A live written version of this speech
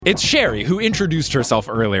It's Sherry, who introduced herself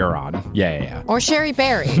earlier on. Yeah. Or Sherry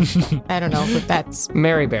Berry. I don't know if that's...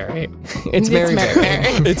 Mary Berry. It's Mary Berry.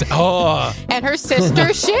 And her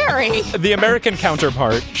sister, Sherry. The American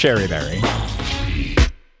counterpart, Sherry Berry.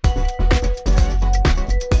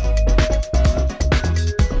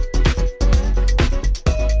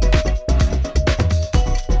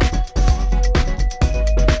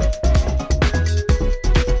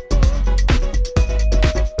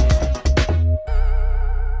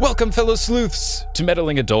 Welcome, fellow sleuths, to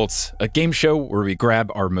Meddling Adults, a game show where we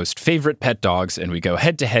grab our most favorite pet dogs and we go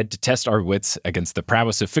head-to-head to test our wits against the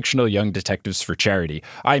prowess of fictional young detectives for charity.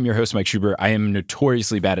 I am your host, Mike Schubert. I am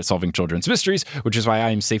notoriously bad at solving children's mysteries, which is why I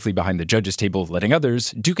am safely behind the judges' table, letting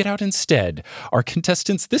others duke it out instead. Our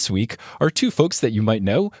contestants this week are two folks that you might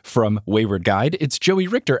know from Wayward Guide. It's Joey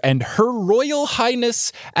Richter and Her Royal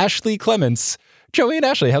Highness Ashley Clements. Joey and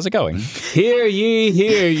Ashley, how's it going? Hear ye,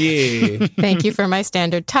 hear ye. Thank you for my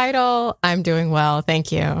standard title. I'm doing well,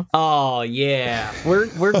 thank you. Oh, yeah.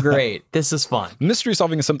 We're great. This is fun. Mystery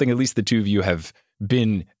solving is something at least the two of you have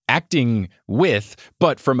been acting with,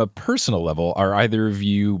 but from a personal level, are either of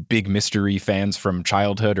you big mystery fans from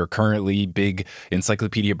childhood or currently big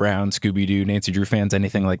Encyclopedia Brown, Scooby-Doo, Nancy Drew fans,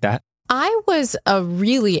 anything like that? I was a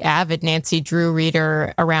really avid Nancy Drew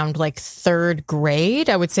reader around like third grade.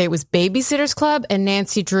 I would say it was Babysitter's Club and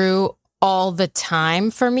Nancy Drew all the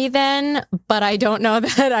time for me then, but I don't know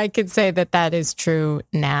that I could say that that is true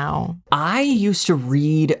now. I used to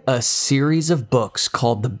read a series of books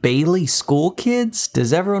called The Bailey School Kids.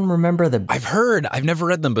 Does everyone remember the... I've heard. I've never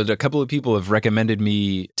read them, but a couple of people have recommended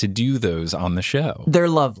me to do those on the show. They're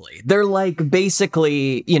lovely. They're like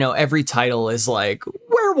basically, you know, every title is like,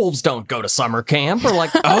 werewolves don't go to summer camp, or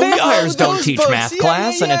like, vampires don't teach math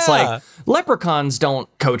class, and it's like, leprechauns don't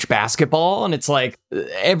coach basketball, and it's like,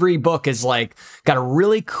 every book is like, got a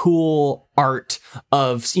really cool art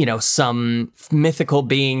of, you know, some mythical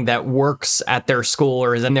being that works at their school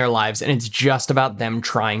or is in their lives, and it's just about them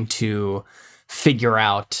trying to figure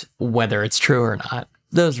out whether it's true or not.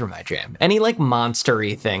 Those were my jam. Any like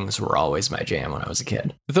monster-y things were always my jam when I was a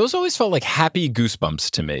kid. Those always felt like happy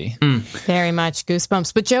Goosebumps to me. Very much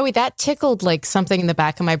Goosebumps. But Joey, that tickled like something in the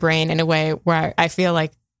back of my brain in a way where I feel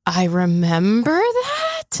like I remember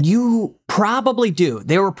that. You probably do.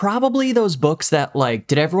 They were probably those books that like,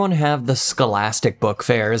 did everyone have the Scholastic book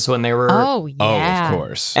fairs when they were? Oh, yeah. Oh, of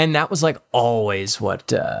course. And that was like always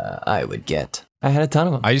what I would get. I had a ton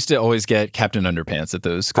of them. I used to always get Captain Underpants at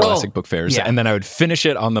those Scholastic book fairs, and then I would finish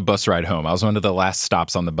it on the bus ride home. I was one of the last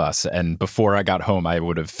stops on the bus, and before I got home, I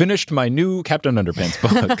would have finished my new Captain Underpants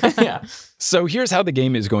book. Yeah. So here's how the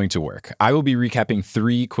game is going to work. I will be recapping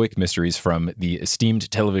 3 quick mysteries from the esteemed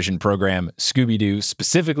television program Scooby-Doo,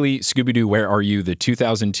 specifically Scooby-Doo Where Are You?, the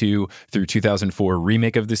 2002 through 2004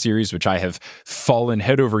 remake of the series, which I have fallen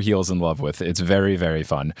head over heels in love with. It's very, very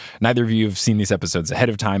fun. Neither of you have seen these episodes ahead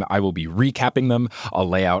of time. I will be recapping them. I'll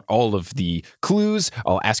lay out all of the clues.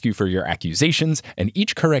 I'll ask you for your accusations, and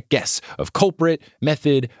each correct guess of culprit,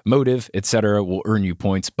 method, motive, etc. will earn you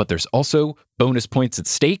points, but there's also bonus points at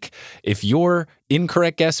stake. If your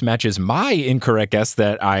incorrect guess matches my incorrect guess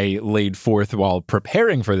that I laid forth while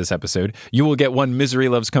preparing for this episode, you will get 1 Misery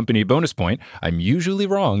Loves Company bonus point. I'm usually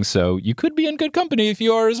wrong, so you could be in good company if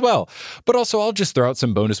you are as well. But also, I'll just throw out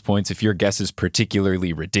some bonus points if your guess is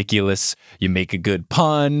particularly ridiculous, you make a good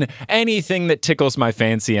pun, anything that tickles my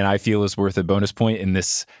fancy and I feel is worth a bonus point in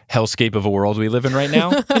this hellscape of a world we live in right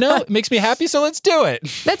now. You know, it makes me happy, so let's do it.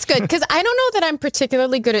 That's good, because I don't know that I'm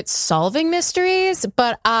particularly good at solving mysteries,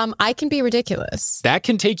 but I can be ridiculous. That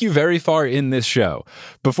can take you very far in this show.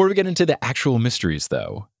 Before we get into the actual mysteries,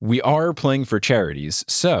 though, we are playing for charities,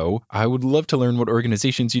 so I would love to learn what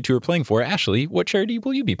organizations you two are playing for. Ashley, what charity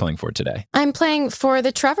will you be playing for today? I'm playing for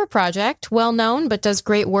the Trevor Project, well known, but does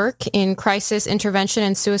great work in crisis intervention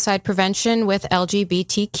and suicide prevention with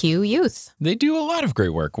LGBTQ youth. They do a lot of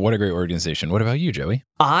great work. What a great organization. What about you, Joey?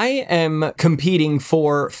 I am competing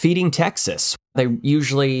for Feeding Texas. They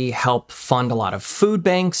usually help fund a lot of food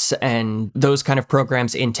banks and those kind of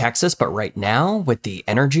programs in Texas. But right now, with the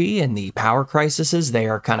energy and the power crises, they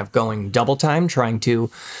are kind of going double time, trying to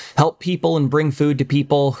help people and bring food to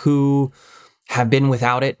people who have been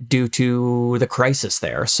without it due to the crisis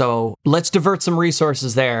there. So let's divert some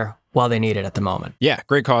resources there while they need it at the moment. Yeah,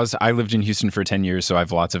 great cause. I lived in Houston for 10 years, so I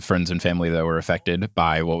have lots of friends and family that were affected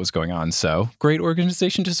by what was going on. So great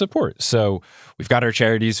organization to support. So we've got our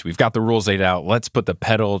charities, we've got the rules laid out. Let's put the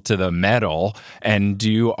pedal to the metal and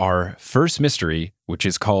do our first mystery, which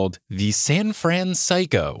is called the San Fran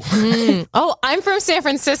Psycho. Oh, I'm from San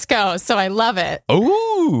Francisco, so I love it.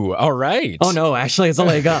 Oh, all right. Oh no, Ashley has a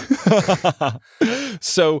leg up.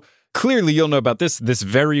 So Clearly, you'll know about this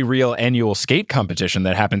very real annual skate competition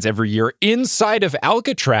that happens every year inside of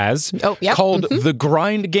Alcatraz called The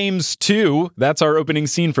Grind Games 2. That's our opening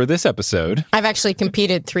scene for this episode. I've actually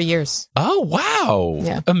competed 3 years. Oh, wow.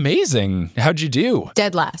 Yeah. Amazing. How'd you do?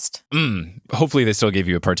 Dead last. Hopefully they still gave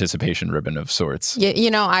you a participation ribbon of sorts.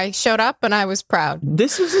 I showed up and I was proud.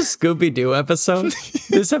 This was a Scooby-Doo episode.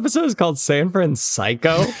 This episode is called San Fran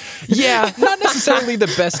Psycho. Yeah, not necessarily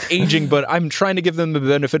the best aging, but I'm trying to give them the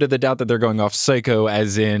benefit of the doubt that they're going off Psycho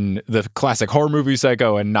as in the classic horror movie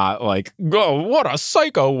Psycho and not like, oh, what a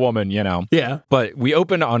psycho woman, Yeah. But we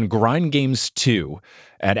open on Grind Games 2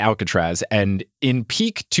 at Alcatraz, and in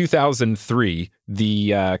peak 2003,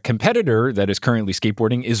 the competitor that is currently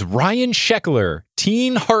skateboarding is Ryan Sheckler,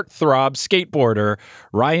 teen heartthrob skateboarder.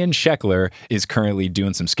 Ryan Sheckler is currently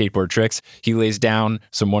doing some skateboard tricks. He lays down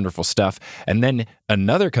some wonderful stuff, and then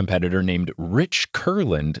another competitor named Rich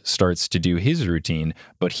Kurland starts to do his routine,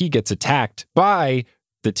 but he gets attacked by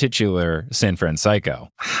the titular San Fran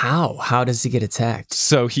Psycho. How? How does he get attacked?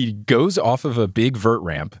 So he goes off of a big vert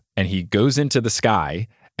ramp and he goes into the sky,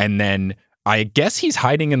 and then I guess he's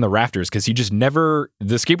hiding in the rafters because the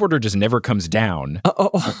skateboarder just never comes down.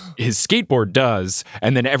 His skateboard does,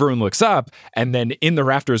 and then everyone looks up, and then in the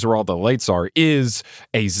rafters where all the lights are is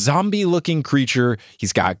a zombie-looking creature.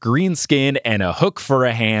 He's got green skin and a hook for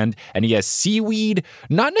a hand, and he has seaweed,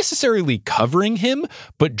 not necessarily covering him,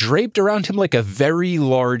 but draped around him like a very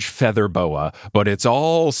large feather boa, but it's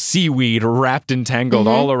all seaweed wrapped and tangled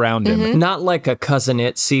all around him. Not like a Cousin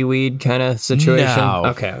It seaweed kind of situation? No.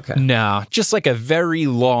 Okay. No, just like a very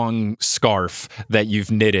long scarf that you've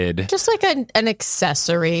knitted. Just like an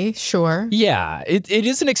accessory, sure. Yeah, it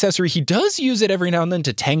is an accessory. He does use it every now and then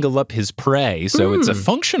to tangle up his prey, so it's a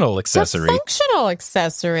functional accessory.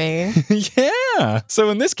 Yeah. So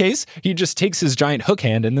in this case, he just takes his giant hook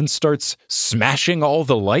hand and then starts smashing all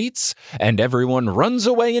the lights, and everyone runs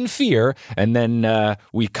away in fear. And then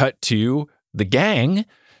we cut to the gang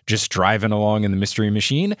just driving along in the Mystery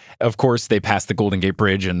Machine. Of course, they pass the Golden Gate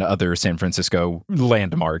Bridge and other San Francisco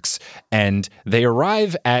landmarks, and they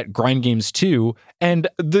arrive at Grind Games 2, and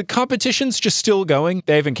the competition's just still going.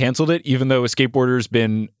 They haven't canceled it, even though a skateboarder's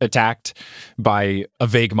been attacked by a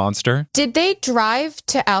vague monster. Did they drive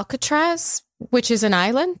to Alcatraz, which is an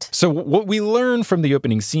island? So what we learn from the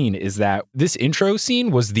opening scene is that this intro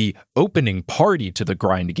scene was the opening party to the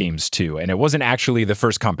Grind Games 2, and it wasn't actually the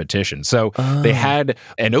first competition. So they had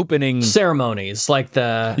an opening... ceremonies, like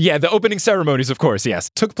the... Yeah, the opening ceremonies, of course,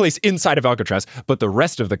 yes, took place inside of Alcatraz, but the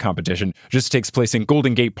rest of the competition just takes place in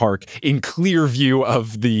Golden Gate Park in clear view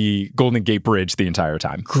of the Golden Gate Bridge the entire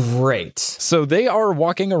time. Great. So they are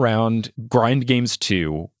walking around Grind Games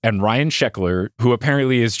 2, and Ryan Sheckler, who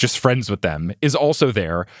apparently is just friends with them, is also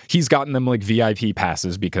there. He's gotten them like VIP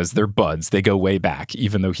passes because they're buds. They go way back,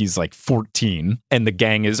 even though he's like 14. And the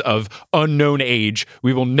gang is of unknown age.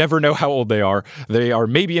 We will never know how old they are. They are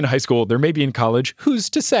maybe in high school. They're maybe in college. Who's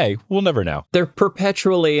to say? We'll never know. They're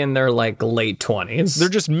perpetually in their like late 20s. They're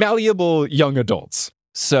just malleable young adults.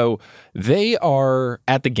 So they are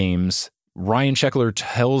at the games. Ryan Sheckler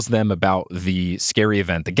tells them about the scary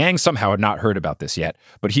event. The gang somehow had not heard about this yet,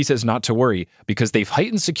 but he says not to worry because they've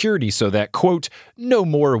heightened security so that, quote, no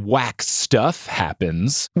more whack stuff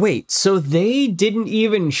happens. Wait, so they didn't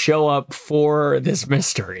even show up for this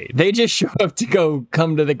mystery. They just show up to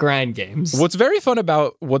come to the Grind Games. What's very fun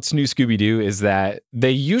about What's New Scooby-Doo is that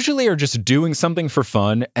they usually are just doing something for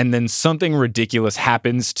fun, and then something ridiculous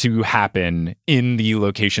happens to happen in the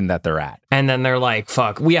location that they're at. And then they're like,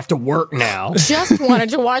 fuck, we have to work now. Just wanted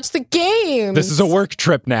to watch the games. This is a work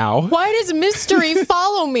trip now. Why does mystery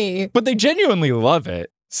follow me? But they genuinely love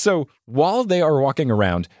it. So while they are walking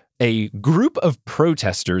around, a group of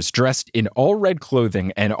protesters dressed in all red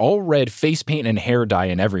clothing and all red face paint and hair dye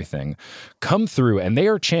and everything come through, and they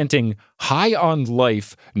are chanting "High on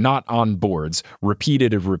life, not on boards,"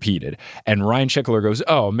 repeated and repeated. And Ryan Sheckler goes,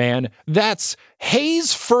 "Oh man, that's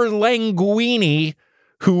Hayes for Linguini,"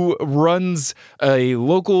 who runs a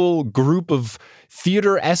local group of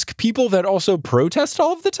theater-esque people that also protest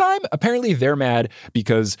all of the time. Apparently they're mad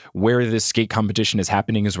because where this skate competition is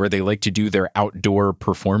happening is where they like to do their outdoor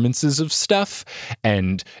performances of stuff,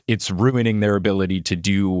 and it's ruining their ability to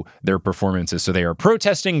do their performances. So they are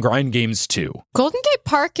protesting Grind Games 2. Golden Gate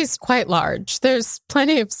Park is quite large. There's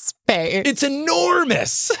plenty of space. It's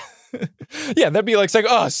enormous. Yeah, that'd be like saying,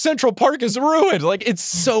 oh, Central Park is ruined. Like, it's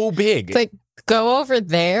so big. It's like, go over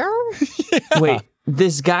there? Yeah. Wait,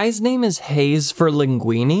 this guy's name is Hayes for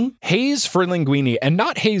Linguini? Hayes for Linguini, and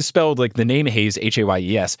not Hayes spelled like the name Hayes,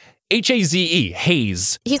 Hayes. Haze,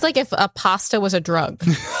 haze. He's like if a pasta was a drug.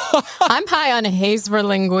 I'm high on haze for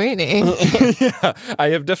linguine. Yeah, I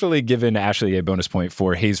have definitely given Ashley a bonus point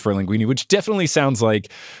for haze for linguine, which definitely sounds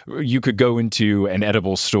like you could go into an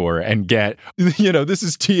edible store and get, this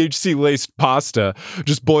is THC-laced pasta.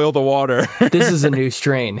 Just boil the water. This is a new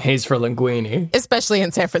strain, haze for linguine. Especially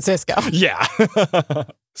in San Francisco. Yeah.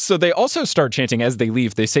 So they also start chanting as they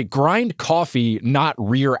leave. They say, grind coffee, not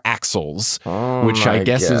rear axles, which I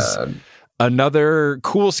guess is another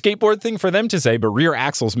cool skateboard thing for them to say, but rear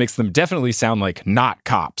axles makes them definitely sound like not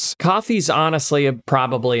cops. Coffee's honestly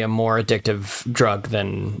probably a more addictive drug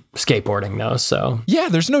than skateboarding, though, so. Yeah,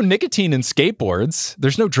 there's no nicotine in skateboards.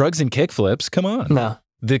 There's no drugs in kickflips. Come on. No.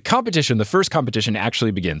 The competition, the first competition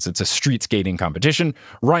actually begins. It's a street skating competition.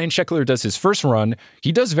 Ryan Sheckler does his first run.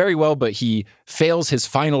 He does very well, but he fails his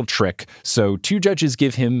final trick. So 2 judges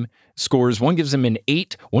give him scores. One gives him an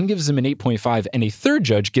 8, one gives him an 8.5, and a third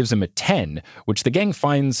judge gives him a 10, which the gang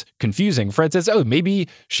finds confusing. Fred says, oh, maybe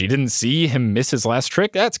she didn't see him miss his last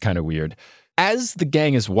trick? That's kind of weird. As the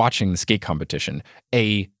gang is watching the skate competition,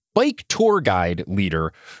 a bike tour guide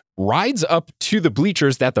leader rides up to the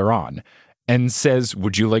bleachers that they're on and says,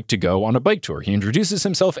 would you like to go on a bike tour? He introduces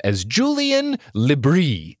himself as Julien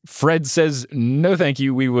Lebris. Fred says, no, thank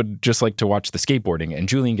you. We would just like to watch the skateboarding. And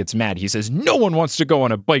Julien gets mad. He says, no one wants to go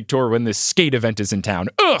on a bike tour when this skate event is in town.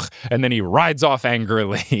 Ugh! And then he rides off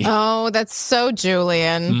angrily. Oh, that's so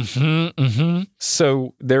Julien.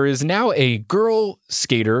 So there is now a girl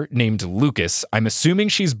skater named Lucas. I'm assuming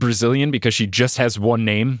she's Brazilian because she just has one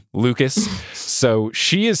name, Lucas. So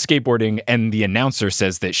she is skateboarding, and the announcer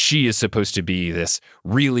says that she is supposed to be this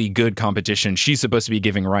really good competition. She's supposed to be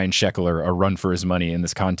giving Ryan Sheckler a run for his money in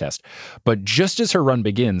this contest. But just as her run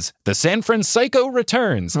begins, the San Francisco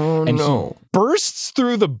returns. He bursts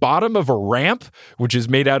through the bottom of a ramp, which is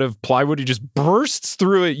made out of plywood. He just bursts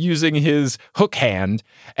through it using his hook hand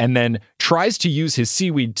and then tries to use his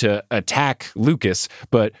seaweed to attack Lucas.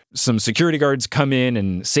 But some security guards come in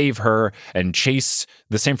and save her and chase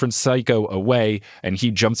the San Francisco away. And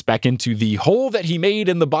he jumps back into the hole that he made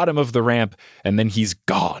in the bottom of the ramp. And then he's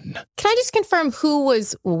gone. Can I just confirm who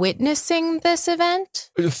was witnessing this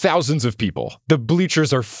event? Thousands of people. The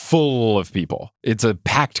bleachers are full of people. It's a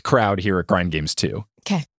packed crowd here at Grind Games 2.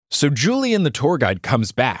 Okay. So Julien, the tour guide,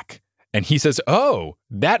 comes back and he says, oh,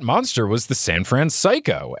 that monster was the San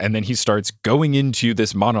Francisco. And then he starts going into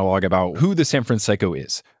this monologue about who the San Francisco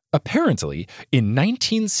is. Apparently, in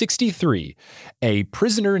 1963, a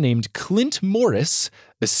prisoner named Clint Morris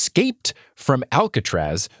escaped from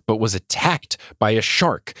Alcatraz, but was attacked by a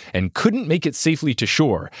shark and couldn't make it safely to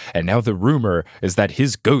shore. And now the rumor is that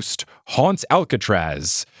his ghost haunts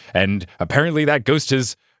Alcatraz. And apparently that ghost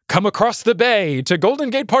has come across the bay to Golden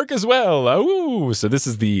Gate Park as well. Oh, so this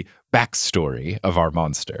is the backstory of our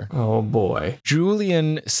monster. Oh, boy.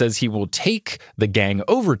 Julien says he will take the gang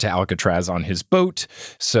over to Alcatraz on his boat.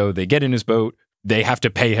 So they get in his boat. They have to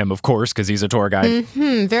pay him, of course, because he's a tour guide.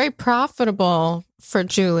 Very profitable for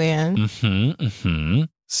Julien.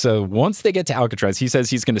 So once they get to Alcatraz, he says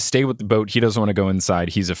he's going to stay with the boat. He doesn't want to go inside.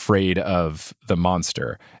 He's afraid of the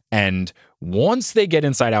monster. And once they get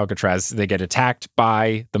inside Alcatraz, they get attacked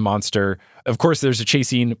by the monster. Of course, there's a chase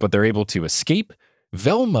scene, but they're able to escape.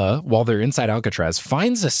 Velma, while they're inside Alcatraz,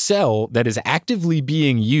 finds a cell that is actively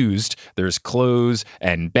being used. There's clothes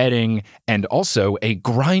and bedding and also a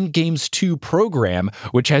Grind Games 2 program,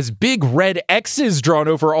 which has big red X's drawn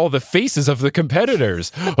over all the faces of the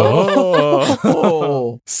competitors.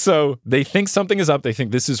 So they think something is up. They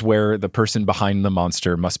think this is where the person behind the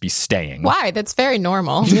monster must be staying. Why? That's very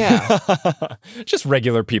normal. Yeah. Just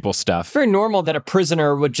regular people stuff. Very normal that a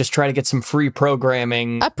prisoner would just try to get some free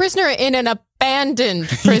programming. A prisoner in an abandoned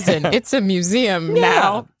prison. It's a museum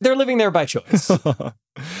now. They're living there by choice.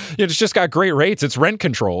 It's just got great rates. It's rent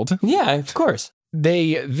controlled. Yeah, of course.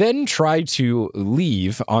 They then try to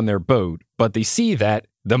leave on their boat, but they see that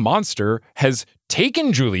the monster has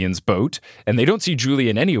taken Julien's boat, and they don't see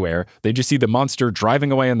Julien anywhere. They just see the monster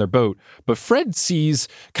driving away on their boat. But Fred sees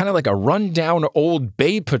kind of like a rundown old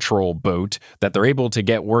Bay Patrol boat that they're able to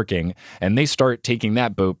get working, and they start taking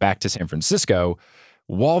that boat back to San Francisco.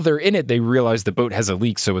 While they're in it, they realize the boat has a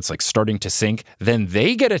leak, so it's like starting to sink. Then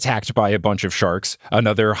they get attacked by a bunch of sharks,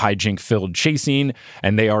 another hijink-filled chase scene,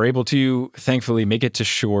 and they are able to, thankfully, make it to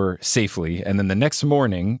shore safely. And then the next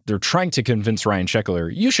morning, they're trying to convince Ryan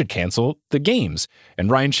Sheckler, you should cancel the games.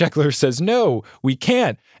 And Ryan Sheckler says, no, we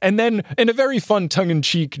can't. And then, in a very fun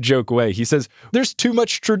tongue-in-cheek joke way, he says, there's too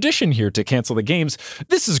much tradition here to cancel the games.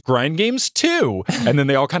 This is Grind Games 2. And then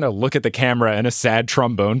they all kind of look at the camera and a sad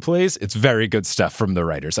trombone plays. It's very good stuff from the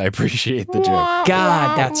writers. I appreciate the joke.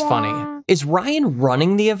 God, that's funny. Is Ryan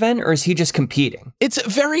running the event or is he just competing? It's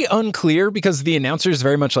very unclear because the announcers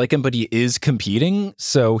very much like him, but he is competing.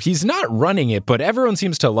 So he's not running it, but everyone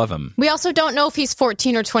seems to love him. We also don't know if he's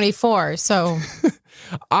 14 or 24, so...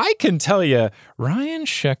 I can tell you, Ryan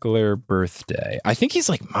Sheckler birthday. I think he's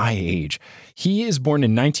like my age. He is born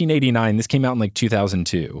in 1989. This came out in like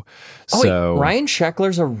 2002. So wait, Ryan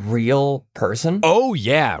Sheckler's a real person? Oh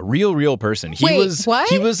yeah, real person. He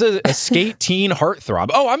was a skate teen heartthrob.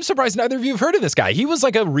 Oh, I'm surprised neither of you have heard of this guy. He was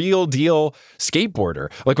like a real deal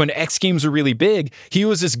skateboarder. Like when X Games were really big, he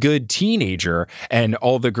was this good teenager and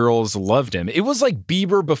all the girls loved him. It was like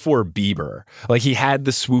Bieber before Bieber. Like he had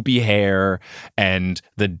the swoopy hair and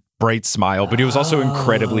the bright smile, but he was also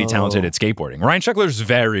incredibly talented at skateboarding. Ryan Sheckler's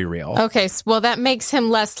very real. Okay, well, that makes him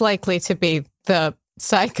less likely to be the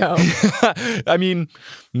psycho. I mean,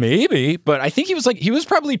 maybe, but I think he was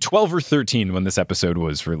probably 12 or 13 when this episode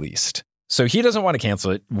was released. So he doesn't want to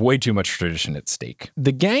cancel it. Way too much tradition at stake.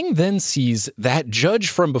 The gang then sees that judge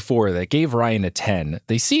from before that gave Ryan a 10.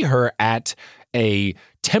 They see her at a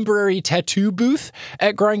temporary tattoo booth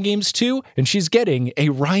at Grind Games 2, and she's getting a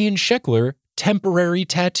Ryan Sheckler temporary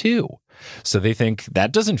tattoo. So they think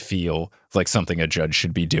that doesn't feel like something a judge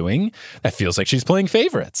should be doing. That feels like she's playing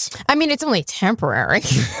favorites. I mean, it's only temporary.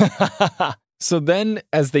 So then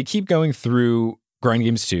as they keep going through Grind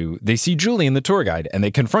Games 2, they see Julian, the tour guide, and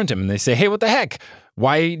they confront him and they say, hey, what the heck?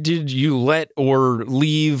 Why did you let or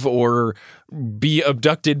leave or be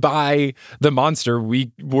abducted by the monster?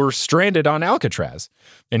 We were stranded on Alcatraz.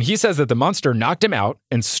 And he says that the monster knocked him out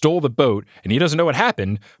and stole the boat, and he doesn't know what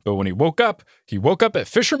happened. But when he woke up at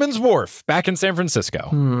Fisherman's Wharf back in San Francisco.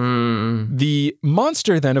 The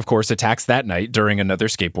monster then, of course, attacks that night during another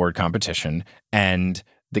skateboard competition, and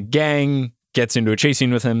the gang gets into a chase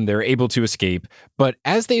scene with him. They're able to escape. But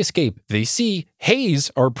as they escape, they see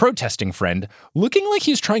Hayes, our protesting friend, looking like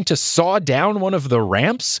he's trying to saw down one of the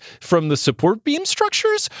ramps from the support beam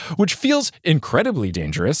structures, which feels incredibly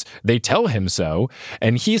dangerous. They tell him so.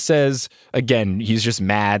 And he says, again, he's just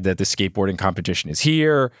mad that the skateboarding competition is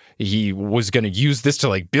here. He was going to use this to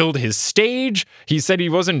like build his stage. He said he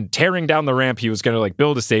wasn't tearing down the ramp. He was going to like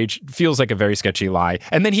build a stage. Feels like a very sketchy lie.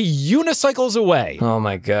 And then he unicycles away. Oh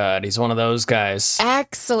my God. He's one of those guys.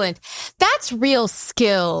 Excellent. That's real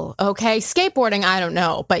skill, okay? Skateboarding, I don't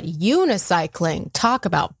know, but unicycling, talk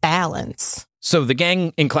about balance. So the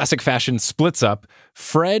gang, in classic fashion, splits up.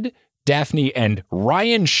 Fred, Daphne, and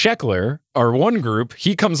Ryan Sheckler are one group.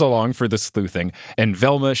 He comes along for the sleuthing. And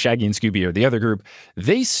Velma, Shaggy, and Scooby are the other group.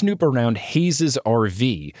 They snoop around Hayes'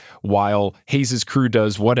 RV while Hayes' crew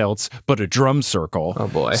does what else but a drum circle. Oh,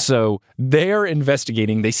 boy. So they're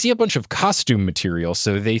investigating. They see a bunch of costume material.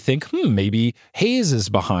 So they think, maybe Hayes is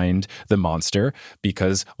behind the monster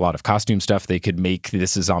because a lot of costume stuff, they could make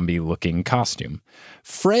this a zombie-looking costume.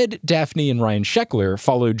 Fred, Daphne, and Ryan Sheckler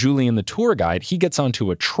follow Julian, the tour guide. He gets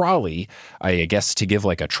onto a trolley, I guess to give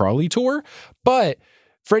like a trolley tour. But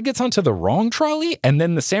Fred gets onto the wrong trolley, and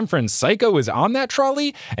then the San Fran Psycho is on that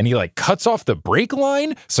trolley, and he like cuts off the brake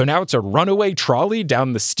line. So now it's a runaway trolley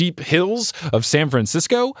down the steep hills of San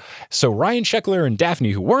Francisco. So Ryan Sheckler and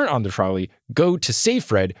Daphne, who weren't on the trolley, go to save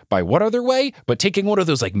Fred by what other way? But taking one of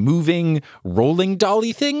those like moving rolling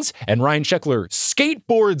dolly things, and Ryan Sheckler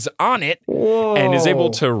skateboards on it. Whoa. And is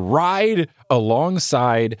able to ride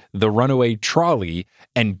alongside the runaway trolley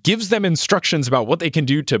and gives them instructions about what they can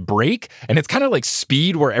do to brake. And it's kind of like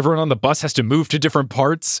Speed, where everyone on the bus has to move to different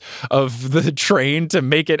parts of the train to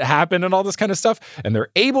make it happen and all this kind of stuff. And they're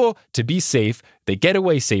able to be safe. They get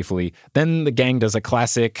away safely. Then the gang does a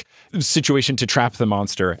classic situation to trap the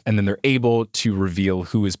monster, and then they're able to reveal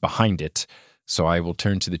who is behind it. So I will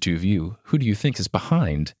turn to the two of you. Who do you think is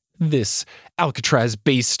behind this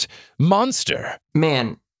Alcatraz-based monster?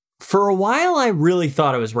 Man, for a while, I really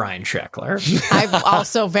thought it was Ryan Sheckler. I've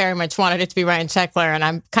also very much wanted it to be Ryan Sheckler, and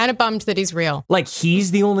I'm kind of bummed that he's real. Like,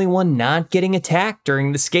 he's the only one not getting attacked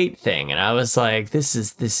during the skate thing. And I was like, this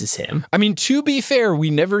is him. I mean, to be fair,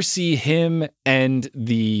 we never see him and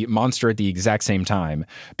the monster at the exact same time,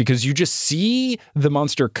 because you just see the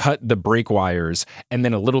monster cut the brake wires. And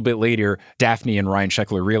then a little bit later, Daphne and Ryan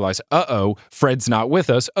Sheckler realize, Fred's not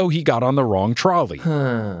with us. Oh, he got on the wrong trolley.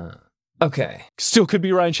 Okay. Still could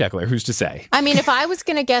be Ryan Sheckler. Who's to say? I mean, if I was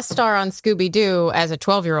going to guest star on Scooby-Doo as a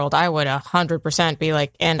 12-year-old, I would 100% be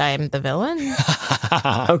like, and I am the villain.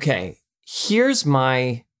 Okay. Here's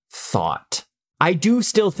my thought. I do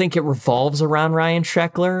still think it revolves around Ryan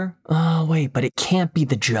Sheckler. Oh, wait, but it can't be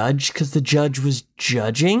the judge because the judge was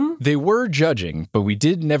judging? They were judging, but we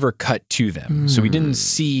did never cut to them. So we didn't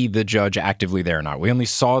see the judge actively there or not. We only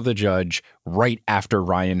saw the judge right after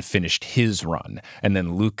Ryan finished his run. And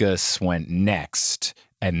then Lucas went next.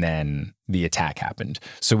 and then the attack happened.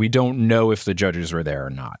 So we don't know if the judges were there or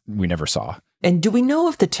not. We never saw. And do we know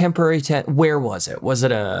if the temporary where was it? Was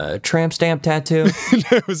it a tramp stamp tattoo?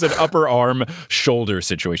 It was an upper arm shoulder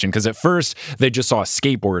situation, because at first they just saw a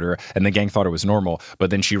skateboarder and the gang thought it was normal,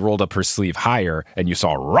 but then she rolled up her sleeve higher and you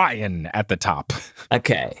saw Ryan at the top.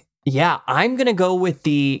 Okay. Yeah, I'm going to go with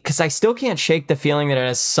because I still can't shake the feeling that it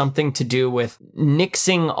has something to do with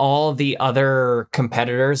nixing all the other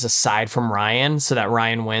competitors aside from Ryan so that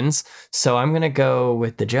Ryan wins. So I'm going to go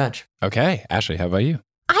with the judge. Okay. Ashley, how about you?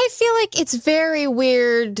 I feel like it's very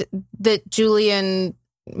weird that Julian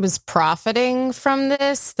was profiting from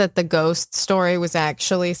this, that the ghost story was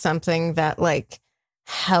actually something that like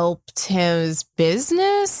helped his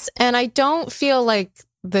business. And I don't feel like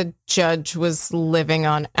the judge was living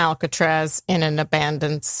on Alcatraz in an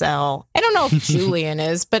abandoned cell. I don't know if Julian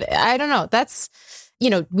is, but I don't know. That's,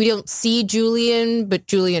 we don't see Julian, but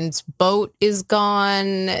Julian's boat is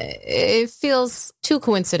gone. It feels too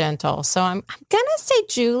coincidental. So I'm going to say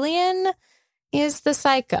Julian is the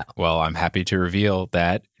psycho. Well, I'm happy to reveal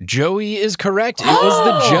that Joey is correct. It was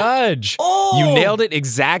the judge. You nailed it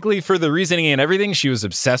exactly for the reasoning and everything. She was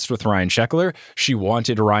obsessed with Ryan Sheckler. She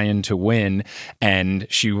wanted Ryan to win, and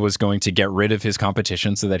she was going to get rid of his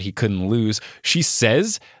competition so that he couldn't lose. She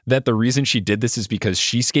says that the reason she did this is because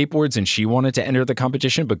she skateboards and she wanted to enter the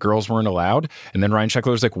competition, but girls weren't allowed. And then Ryan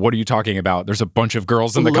Sheckler was like, what are you talking about? There's a bunch of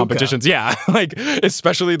girls in the competitions. Yeah, like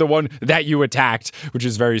especially the one that you attacked, which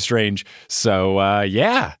is very strange. So,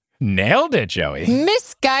 yeah. Nailed it, Joey.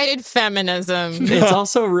 Misguided feminism. It's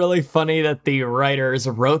also really funny that the writers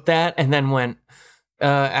wrote that and then went,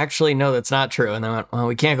 actually, no, that's not true. And then went, well,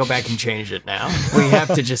 we can't go back and change it now. We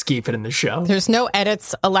have to just keep it in the show. There's no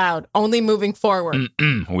edits allowed, only moving forward.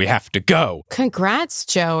 We have to go. Congrats,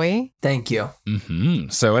 Joey. Thank you.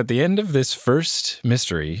 So at the end of this first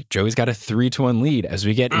mystery, Joey's got a 3-1 lead as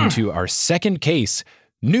we get into our second case,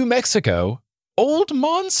 New Mexico, Old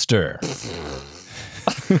Monster.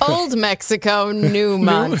 Old Mexico, New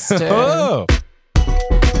Monster. Oh.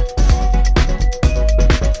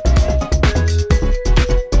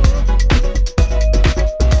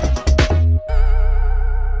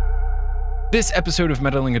 This episode of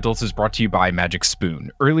Meddling Adults is brought to you by Magic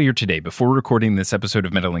Spoon. Earlier today, before recording this episode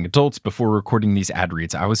of Meddling Adults, before recording these ad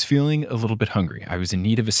reads, I was feeling a little bit hungry. I was in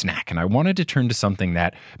need of a snack, and I wanted to turn to something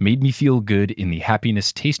that made me feel good in the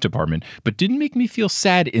happiness taste department, but didn't make me feel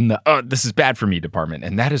sad in the, this is bad for me department,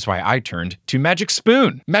 and that is why I turned to Magic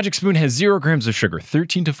Spoon. Magic Spoon has 0 grams of sugar,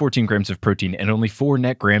 13 to 14 grams of protein, and only 4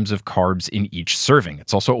 net grams of carbs in each serving.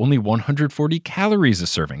 It's also only 140 calories a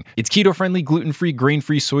serving. It's keto-friendly, gluten-free,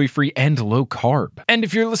 grain-free, soy-free, and low carb. And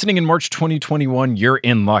if you're listening in March 2021, you're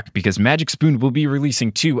in luck because Magic Spoon will be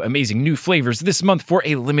releasing 2 amazing new flavors this month for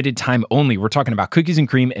a limited time only. We're talking about cookies and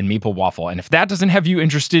cream and maple waffle. And if that doesn't have you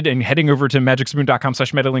interested in heading over to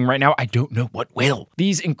magicspoon.com/meddling right now, I don't know what will.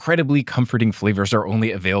 These incredibly comforting flavors are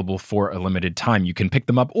only available for a limited time. You can pick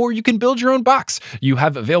them up or you can build your own box. You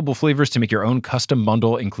have available flavors to make your own custom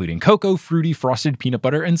bundle, including cocoa, fruity, frosted peanut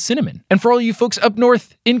butter, and cinnamon. And for all you folks up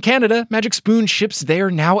north in Canada, Magic Spoon ships there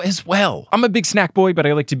now as well. I'm a big snack boy, but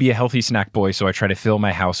I like to be a healthy snack boy, so I try to fill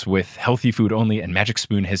my house with healthy food only, and Magic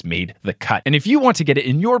Spoon has made the cut. And if you want to get it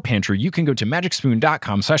in your pantry, you can go to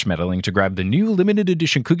magicspoon.com/meddling to grab the new limited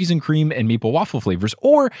edition cookies and cream and maple waffle flavors,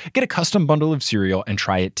 or get a custom bundle of cereal and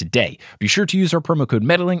try it today. Be sure to use our promo code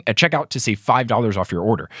meddling at checkout to save $5 off your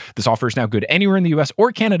order. This offer is now good anywhere in the US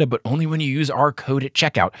or Canada, but only when you use our code at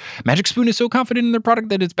checkout. Magic Spoon is so confident in their product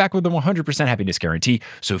that it's backed with a 100% happiness guarantee,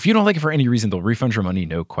 so if you don't like it for any reason, they'll refund your money,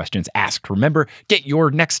 no questions asked. Remember, get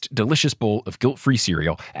your next delicious bowl of guilt-free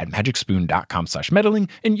cereal at magicspoon.com/meddling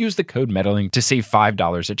and use the code meddling to save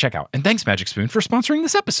 $5 at checkout. And thanks, Magic Spoon, for sponsoring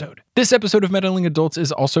this episode. This episode of Meddling Adults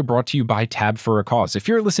is also brought to you by Tab for a Cause. If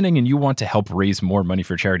you're listening and you want to help raise more money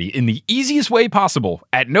for charity in the easiest way possible,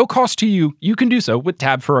 at no cost to you, you can do so with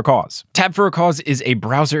Tab for a Cause. Tab for a Cause is a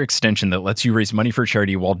browser extension that lets you raise money for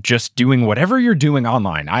charity while just doing whatever you're doing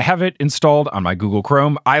online. I have it installed on my Google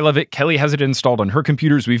Chrome. I love it. Kelly has it installed on her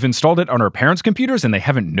computers. We've installed it on our parents' computers, and they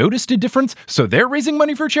haven't noticed a difference, so they're raising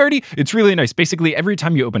money for charity. It's really nice. Basically, every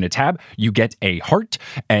time you open a tab, you get a heart,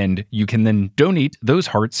 and you can then donate those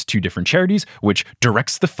hearts to different charities, which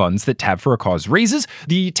directs the funds that Tab for a Cause raises.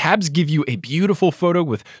 The tabs give you a beautiful photo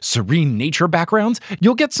with serene nature backgrounds.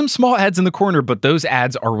 You'll get some small ads in the corner, but those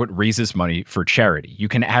ads are what raises money for charity. You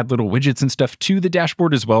can add little widgets and stuff to the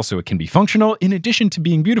dashboard as well, so it can be functional in addition to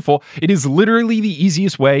being beautiful. It is literally the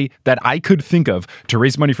easiest way that I could think of to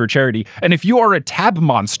raise money for charity. charity. And if you are a tab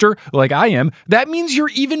monster like I am, that means you're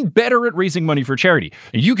even better at raising money for charity.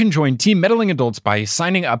 You can join Team Meddling Adults by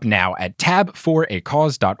signing up now at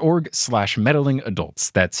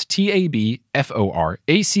tabforacause.org/meddlingadults. That's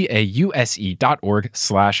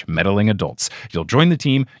TABFORACAUSE.org/meddlingadults. You'll join the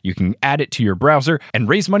team, you can add it to your browser, and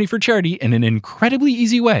raise money for charity in an incredibly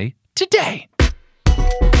easy way today.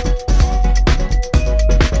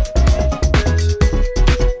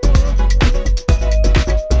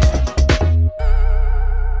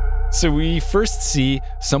 So we first see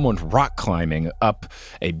someone rock climbing up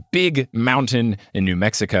a big mountain in New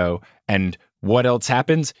Mexico, and what else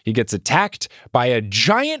happens? He gets attacked by a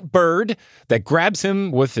giant bird that grabs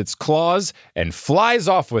him with its claws and flies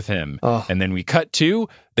off with him. Oh. And then we cut to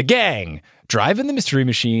the gang driving the Mystery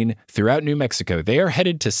Machine throughout New Mexico. They are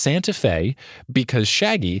headed to Santa Fe because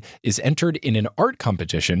Shaggy is entered in an art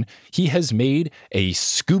competition. He has made a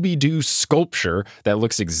Scooby-Doo sculpture that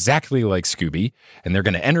looks exactly like Scooby, and they're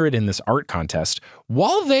going to enter it in this art contest.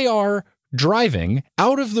 While they are driving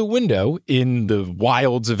out of the window in the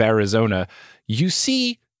wilds of Arizona, you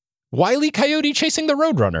see Wile E. Coyote chasing the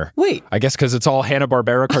Roadrunner. Wait. I guess because it's all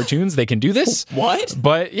Hanna-Barbera cartoons, they can do this. What?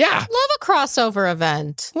 But yeah. Love a crossover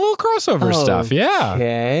event. A little crossover stuff, yeah.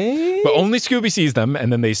 Okay. But only Scooby sees them,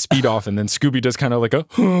 and then they speed off, and then Scooby does kind of like a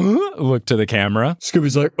look to the camera.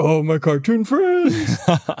 Scooby's like, oh, my cartoon friends.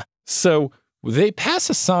 So they pass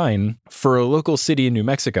a sign for a local city in New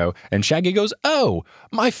Mexico, and Shaggy goes, oh,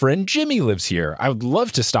 my friend Jimmy lives here. I would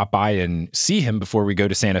love to stop by and see him before we go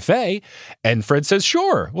to Santa Fe. And Fred says,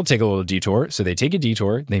 sure, we'll take a little detour. So they take a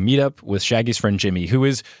detour. They meet up with Shaggy's friend Jimmy, who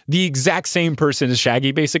is the exact same person as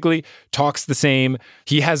Shaggy, basically, talks the same.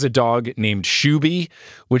 He has a dog named Shooby,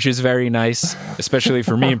 which is very nice, especially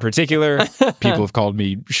for me in particular. People have called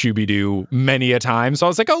me Shooby-Doo many a time. So I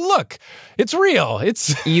was like, oh, look, it's real.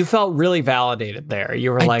 You felt really validated there.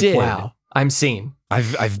 You were like, wow, I'm seen.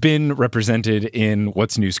 I've been represented in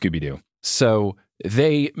What's New Scooby-Doo. So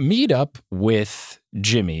they meet up with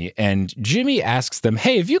Jimmy, and Jimmy asks them,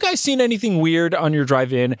 hey, have you guys seen anything weird on your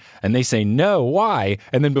drive in? And they say, no, why?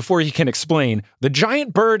 And then before he can explain, the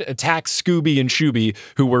giant bird attacks Scooby and Shooby,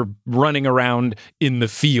 who were running around in the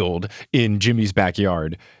field in Jimmy's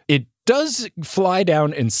backyard. It does fly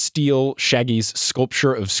down and steal Shaggy's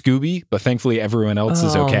sculpture of Scooby, but thankfully everyone else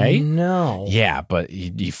is okay. No. Yeah, but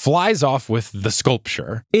he flies off with the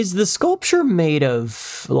sculpture. Is the sculpture made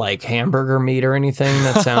of like hamburger meat or anything?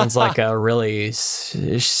 That sounds like a really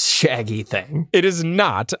Shaggy thing. It is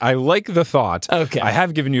not. I like the thought. Okay. I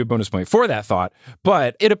have given you a bonus point for that thought,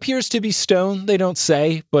 but it appears to be stone. They don't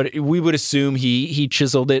say, but we would assume he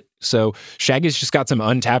chiseled it. So Shaggy's just got some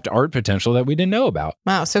untapped art potential that we didn't know about.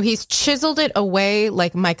 Wow. So he's chiseled it away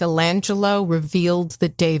like Michelangelo revealed the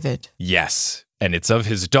David. Yes. And it's of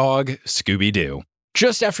his dog, Scooby-Doo.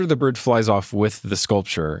 Just after the bird flies off with the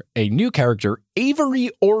sculpture, a new character, Avery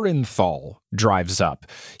Orenthal, drives up.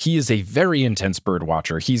 He is a very intense bird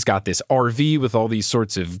watcher. He's got this RV with all these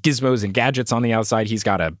sorts of gizmos and gadgets on the outside. He's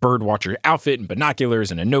got a bird watcher outfit and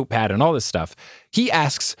binoculars and a notepad and all this stuff. He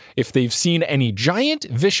asks if they've seen any giant,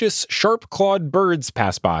 vicious, sharp-clawed birds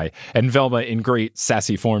pass by. And Velma, in great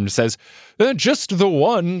sassy form, says, just the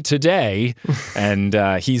one today. And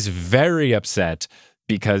he's very upset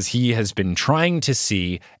because he has been trying to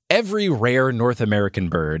see every rare North American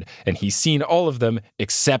bird, and he's seen all of them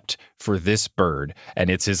except for this bird. And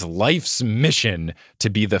it's his life's mission to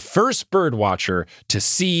be the first bird watcher to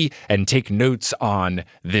see and take notes on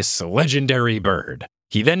this legendary bird.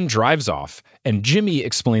 He then drives off, and Jimmy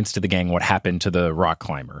explains to the gang what happened to the rock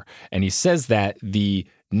climber. And he says that the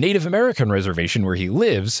Native American reservation where he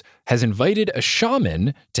lives has invited a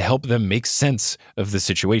shaman to help them make sense of the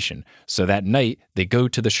situation. So that night, they go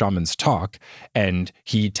to the shaman's talk, and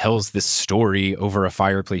he tells this story over a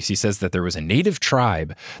fireplace. He says that there was a native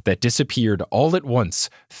tribe that disappeared all at once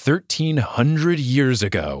 1,300 years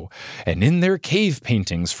ago. And in their cave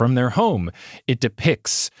paintings from their home, it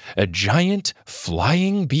depicts a giant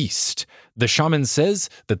flying beast. The shaman says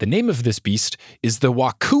that the name of this beast is the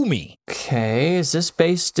Wakumi. Okay, is this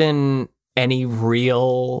based in any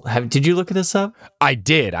real... Did you look this up? I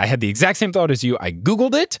did. I had the exact same thought as you. I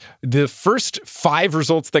Googled it. The first 5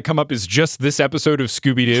 results that come up is just this episode of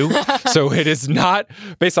Scooby-Doo. So it is not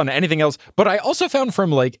based on anything else. But I also found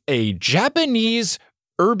from like a Japanese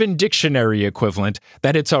Urban Dictionary equivalent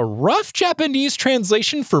that it's a rough Japanese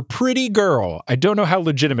translation for pretty girl. I don't know how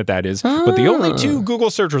legitimate that is, but the only 2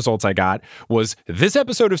 Google search results I got was this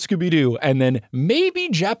episode of Scooby-Doo and then maybe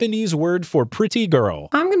Japanese word for pretty girl.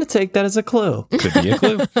 I'm going to take that as a clue. Could be a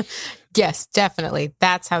clue. Yes, definitely.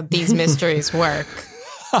 That's how these mysteries work.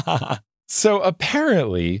 So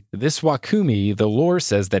apparently, this Wakumi, the lore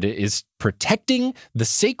says that it is protecting the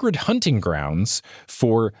sacred hunting grounds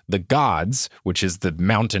for the gods, which is the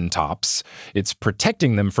mountaintops. It's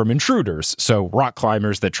protecting them from intruders, so rock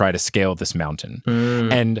climbers that try to scale this mountain.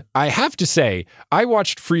 And I have to say, I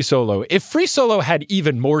watched Free Solo. If Free Solo had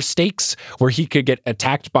even more stakes where he could get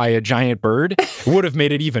attacked by a giant bird, it would have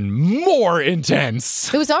made it even more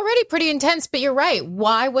intense. It was already pretty intense, but you're right.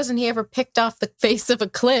 Why wasn't he ever picked off the face of a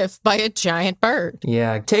cliff by a giant bird?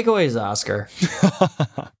 Yeah, takeaways, Oscar.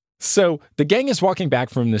 So the gang is walking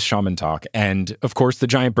back from this shaman talk, and of course the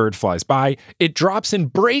giant bird flies by. It drops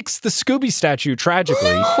and breaks the Scooby statue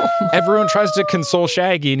tragically. Everyone tries to console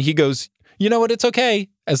Shaggy, and he goes, you know what, it's okay,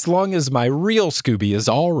 as long as my real Scooby is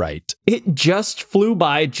all right. It just flew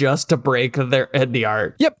by just to break the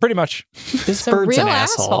art. Yep, pretty much. This bird's an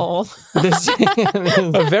asshole.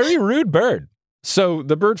 A very rude bird. So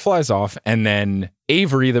the bird flies off, and then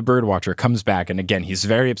Avery, the bird watcher, comes back. And again, he's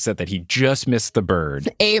very upset that he just missed the bird.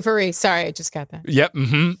 Avery. Sorry, I just got that. Yep.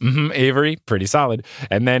 Avery. Pretty solid.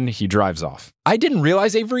 And then he drives off. I didn't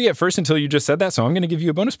realize Avery at first until you just said that. So I'm going to give you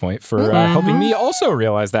a bonus point for helping me also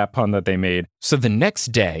realize that pun that they made. So the next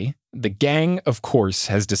day, the gang, of course,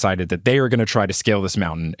 has decided that they are going to try to scale this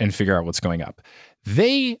mountain and figure out what's going up.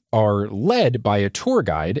 They are led by a tour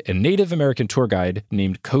guide, a Native American tour guide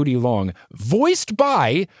named Cody Long, voiced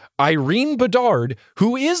by Irene Bedard,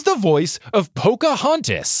 who is the voice of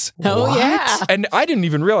Pocahontas. Oh, what? Yeah. And I didn't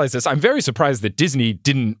even realize this. I'm very surprised that Disney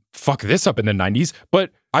didn't fuck this up in the 90s,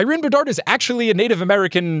 but Irene Bedard is actually a Native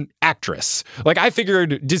American actress. Like, I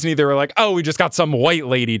figured Disney, they were like, oh, we just got some white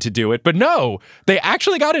lady to do it. But no, they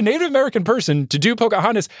actually got a Native American person to do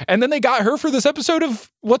Pocahontas, and then they got her for this episode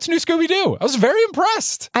of What's New Scooby-Doo. I was very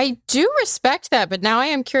impressed. I do respect that, but now I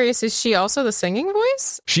am curious, is she also the singing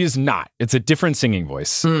voice? She is not. It's a different singing voice.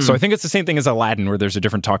 So I think it's the same thing as Aladdin, where there's a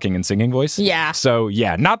different talking and singing voice. Yeah. So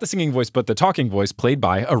yeah, not the singing voice, but the talking voice played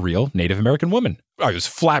by a real Native American woman. I was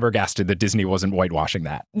flabbergasted that Disney wasn't whitewashing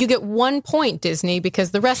that. You get 1 point, Disney,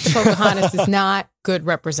 because the rest of Pocahontas is not good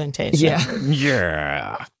representation.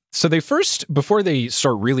 Yeah. So they first, before they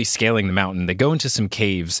start really scaling the mountain, they go into some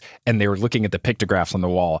caves and they're looking at the pictographs on the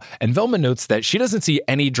wall. And Velma notes that she doesn't see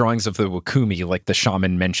any drawings of the Wakumi like the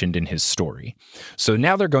shaman mentioned in his story. So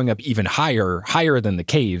now they're going up even higher than the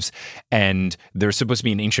caves. And there's supposed to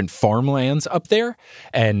be an ancient farmlands up there.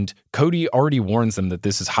 And Cody already warns them that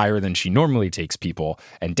this is higher than she normally takes people.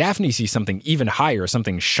 And Daphne sees something even higher,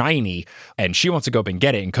 something shiny, and she wants to go up and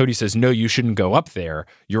get it. And Cody says, no, you shouldn't go up there.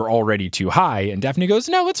 You're already too high. And Daphne goes,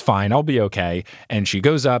 no, it's fine. I'll be okay. And she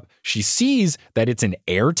goes up. She sees that it's an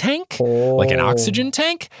air tank, like an oxygen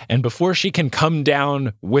tank. And before she can come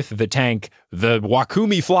down with the tank, the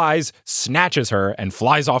Wakumi flies, snatches her, and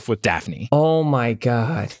flies off with Daphne. Oh my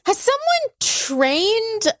God. Has someone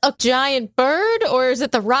trained a giant bird, or is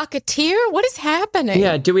it the Rocketeer? What is happening?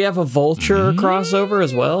 Yeah, do we have a Vulture crossover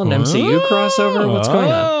as well? An MCU crossover? What's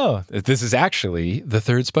going on? This is actually the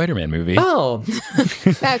third Spider-Man movie. Oh.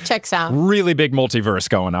 That checks out. Really big multiverse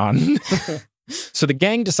going on. So the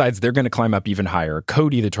gang decides they're going to climb up even higher.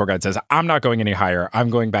 Cody, the tour guide, says, I'm not going any higher. I'm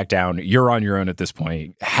going back down. You're on your own at this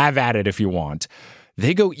point. Have at it if you want.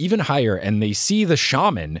 They go even higher and they see the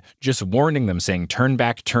shaman just warning them, saying, turn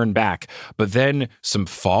back, turn back. But then some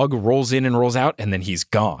fog rolls in and rolls out, and then he's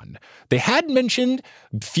gone. They had mentioned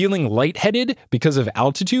feeling lightheaded because of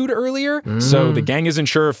altitude earlier. So the gang isn't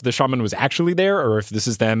sure if the shaman was actually there or if this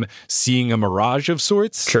is them seeing a mirage of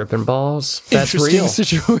sorts. Tripping balls. That's Interesting real.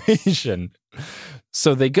 Situation.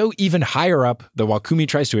 So they go even higher up. The Wakumi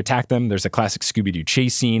tries to attack them. There's a classic Scooby-Doo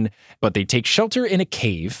chase scene, but they take shelter in a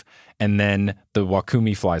cave, and then the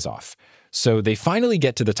Wakumi flies off. So they finally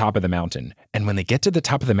get to the top of the mountain. And when they get to the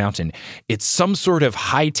top of the mountain, it's some sort of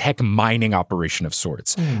high-tech mining operation of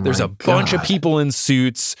sorts. There's a bunch of people in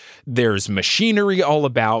suits. There's machinery all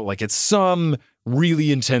about. Like, it's some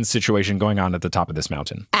really intense situation going on at the top of this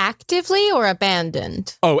mountain. Actively or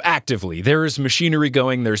abandoned? Oh, actively. There's machinery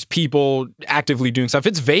going. There's people actively doing stuff.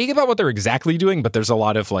 It's vague about what they're exactly doing, but there's a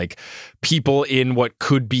lot of like people in what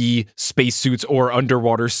could be spacesuits or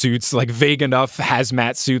underwater suits, like vague enough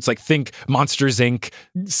hazmat suits, like think Monsters Inc.,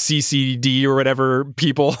 CCD or whatever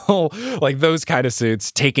people, like those kind of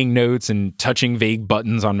suits, taking notes and touching vague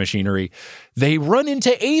buttons on machinery. They run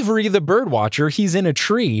into Avery, the bird watcher. He's in a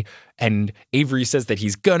tree, and Avery says that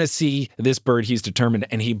he's gonna see this bird. He's determined,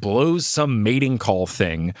 and he blows some mating call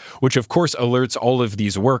thing, which of course alerts all of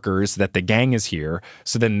these workers that the gang is here.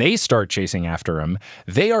 So then they start chasing after him.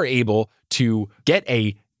 They are able to get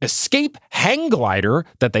a escape hang glider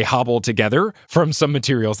that they hobble together from some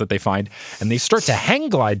materials that they find, and they start to hang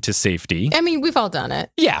glide to safety. I mean, we've all done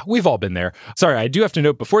it. Yeah, we've all been there. Sorry, I do have to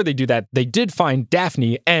note before they do that, they did find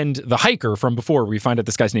Daphne and the hiker from before. We find out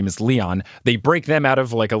this guy's name is Leon. They break them out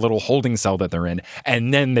of like a little holding cell that they're in,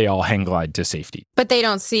 and then they all hang glide to safety. But they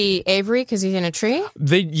don't see Avery because he's in a tree?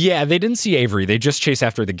 They didn't see Avery. They just chase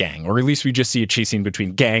after the gang, or at least we just see a chase scene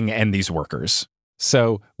between gang and these workers.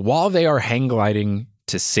 So while they are hang gliding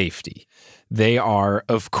to safety, they are,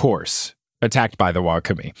 of course, attacked by the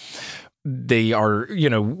Wakumi. They are,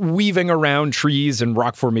 weaving around trees and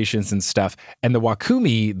rock formations and stuff. And the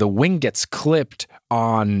Wakumi, the wing gets clipped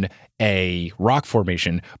on a rock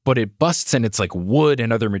formation, but it busts and it's like wood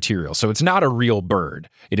and other materials. So it's not a real bird.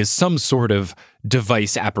 It is some sort of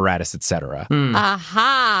device, apparatus, etc.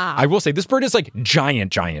 Aha! I will say this bird is like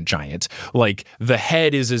giant. Like the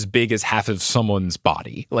head is as big as half of someone's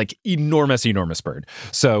body. Like enormous bird.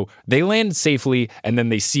 So they land safely, and then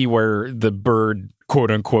they see where the bird quote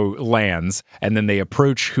unquote lands, and then they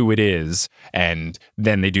approach who it is, and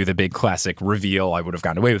then they do the big classic reveal. I would have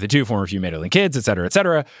gotten away with it too, former few meddling kids,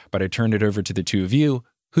 etc. But I turned it over to the two of you.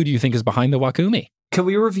 Who do you think is behind the Wakumi? Can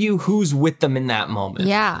we review who's with them in that moment?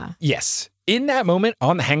 Yeah. Yes. In that moment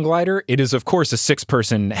on the hang glider, it is, of course, a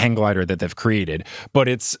 6-person hang glider that they've created, but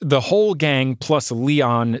it's the whole gang plus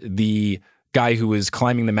Leon, the guy who was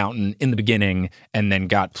climbing the mountain in the beginning and then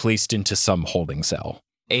got placed into some holding cell.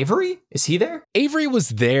 Avery? Is he there? Avery was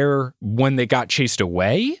there when they got chased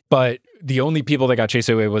away, but the only people that got chased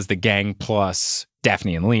away was the gang plus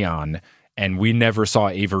Daphne and Leon. And we never saw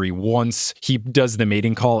Avery once he does the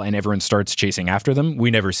mating call and everyone starts chasing after them. We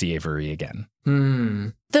never see Avery again.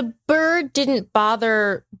 The bird didn't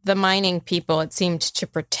bother the mining people. It seemed to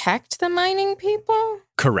protect the mining people.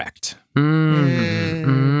 Correct.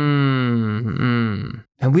 And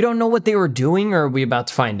we don't know what they were doing, or are we about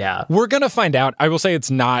to find out? We're going to find out. I will say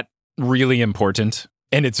it's not really important,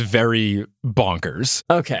 and it's very bonkers.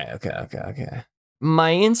 Okay.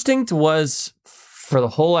 My instinct was for the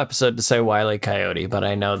whole episode to say Wile E. Coyote, but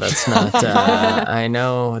I know that's not, I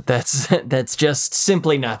know that's just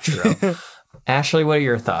simply not true. Ashley, what are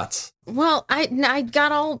your thoughts? Well, I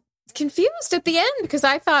got all confused at the end because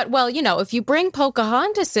I thought, well, if you bring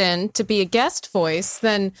Pocahontas in to be a guest voice,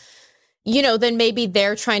 then maybe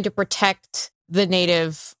they're trying to protect the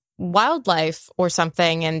native wildlife or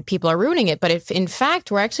something and people are ruining it. But if in fact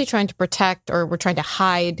we're actually trying to protect, or we're trying to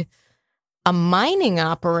hide a mining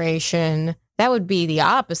operation, that would be the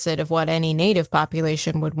opposite of what any native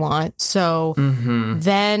population would want. So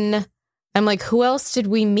then I'm like, who else did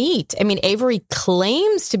we meet? I mean, Avery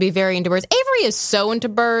claims to be very into birds. Avery is so into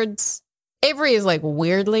birds. Avery is like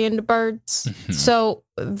weirdly into birds. So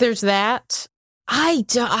there's that. I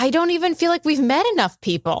don't even feel like we've met enough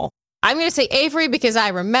people. I'm going to say Avery because I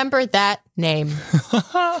remember that name.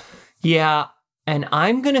 Yeah, and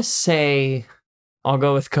I'm going to say I'll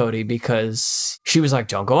go with Cody because she was like,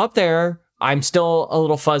 don't go up there. I'm still a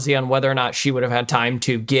little fuzzy on whether or not she would have had time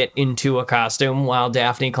to get into a costume while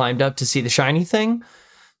Daphne climbed up to see the shiny thing.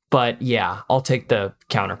 But yeah, I'll take the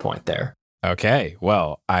counterpoint there. Okay,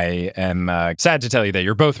 well, I am sad to tell you that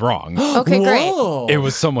you're both wrong. Okay, great. It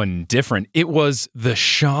was someone different. It was the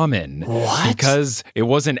shaman. What? Because it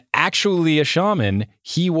wasn't actually a shaman.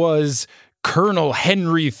 He was Colonel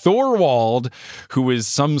Henry Thorwald, who is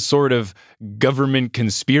some sort of government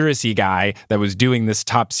conspiracy guy that was doing this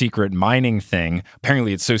top secret mining thing.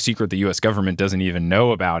 Apparently, it's so secret the U.S. government doesn't even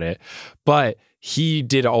know about it. But he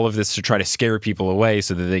did all of this to try to scare people away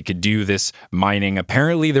so that they could do this mining.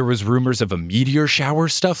 Apparently, there was rumors of a meteor shower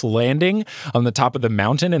stuff landing on the top of the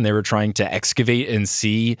mountain, and they were trying to excavate and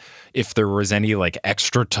see if there was any like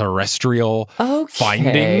extraterrestrial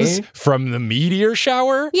findings from the meteor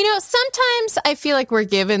shower. Sometimes I feel like we're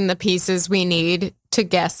given the pieces we need to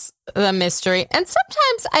guess the mystery, and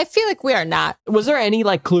sometimes I feel like we are not. Was there any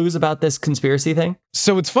clues about this conspiracy thing?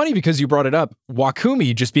 So it's funny because you brought it up.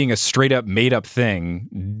 Wakumi just being a straight up made up thing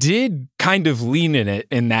did kind of lean in it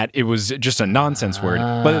in that it was just a nonsense word.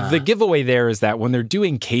 But the giveaway there is that when they're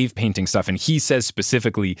doing cave painting stuff, and he says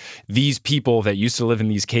specifically, these people that used to live in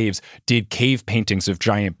these caves did cave paintings of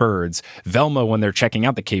giant birds. Velma, when they're checking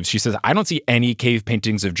out the caves, she says, I don't see any cave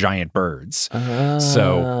paintings of giant birds.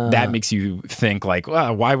 So that makes you think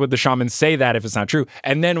well, why would the shaman say that if it's not true?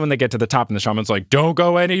 And then when they get to the top and the shaman's like, don't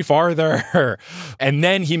go any farther. And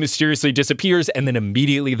then he mysteriously disappears, and then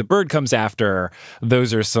immediately the bird comes after.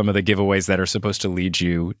 Those are some of the giveaways that are supposed to lead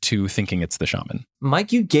you to thinking it's the shaman.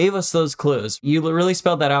 Mike, you gave us those clues. You really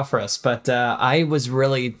spelled that out for us, but I was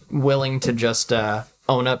really willing to just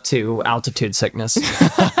own up to altitude sickness.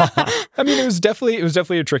 I mean, it was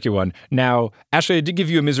definitely a tricky one. Now, Ashley, I did give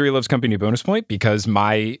you a Misery Loves Company bonus point because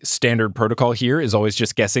my standard protocol here is always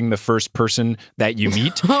just guessing the first person that you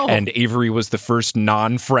meet, and Avery was the first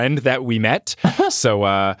non-friend that we met.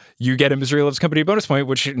 So you get a Misery Loves Company bonus point,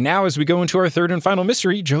 which now as we go into our third and final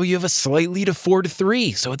mystery, Joe, you have a slight lead of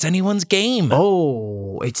 4-3, so it's anyone's game.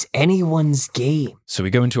 Oh, it's anyone's game. So we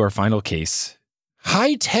go into our final case.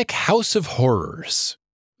 High-tech House of Horrors.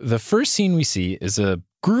 The first scene we see is a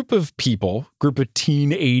group of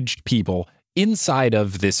teen-aged people inside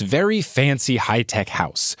of this very fancy high-tech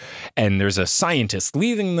house. And there's a scientist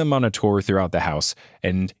leading them on a tour throughout the house.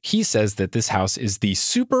 And he says that this house is the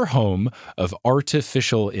super home of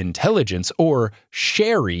artificial intelligence, or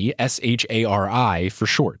SHARI, SHARI for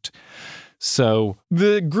short. So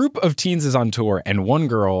the group of teens is on tour, and one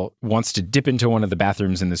girl wants to dip into one of the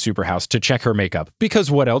bathrooms in the super house to check her makeup, because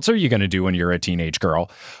what else are you going to do when you're a teenage girl?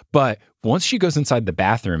 But once she goes inside the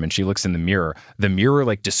bathroom and she looks in the mirror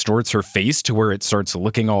like distorts her face to where it starts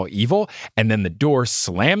looking all evil, and then the door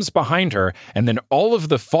slams behind her, and then all of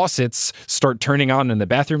the faucets start turning on and the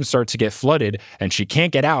bathroom starts to get flooded and she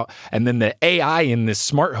can't get out, and then the AI in this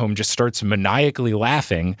smart home just starts maniacally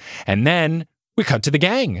laughing, and then we cut to the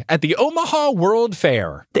gang at the Omaha World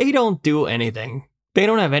Fair. They don't do anything. They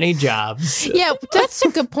don't have any jobs. Yeah, that's a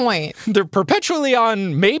good point. They're perpetually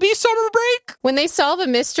on maybe summer break? When they solve a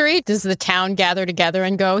mystery, does the town gather together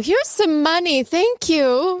and go, here's some money, thank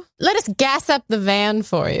you. Let us gas up the van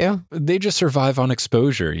for you. They just survive on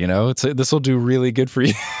exposure, you know? This will do really good for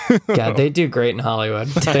you. God, they do great in Hollywood.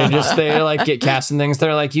 They like get cast in things.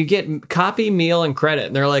 They're like, you get copy, meal, and credit.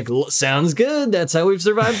 And they're like, sounds good. That's how we've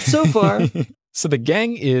survived so far. So the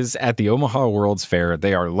gang is at the Omaha World's Fair.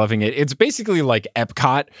 They are loving it. It's basically like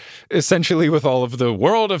Epcot, essentially, with all of the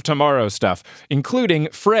World of Tomorrow stuff, including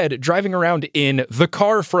Fred driving around in the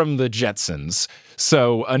car from the Jetsons.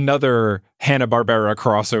 So another Hanna-Barbera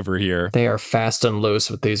crossover here. They are fast and loose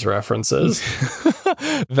with these references.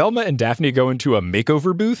 Velma and Daphne go into a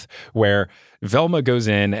makeover booth where Velma goes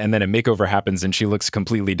in and then a makeover happens and she looks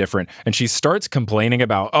completely different. And she starts complaining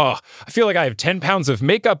about, I feel like I have 10 pounds of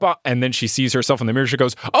makeup on. And then she sees herself in the mirror. She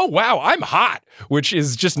goes, oh, wow, I'm hot, which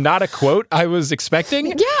is just not a quote I was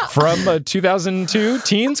expecting from a 2002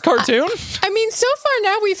 teens cartoon. I mean, so far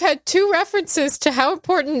now we've had 2 references to how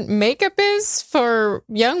important makeup is for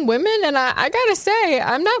young women. And I gotta say,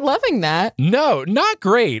 I'm not loving that. No, not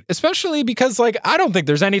great. Especially because, I don't think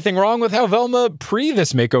there's anything wrong with how Velma pre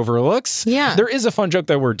this makeover looks. Yeah. There is a fun joke,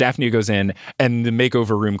 though, where Daphne goes in and the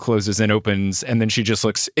makeover room closes and opens, and then she just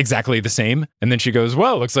looks exactly the same. And then she goes,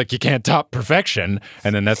 well, looks like you can't top perfection.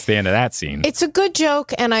 And then that's the end of that scene. It's a good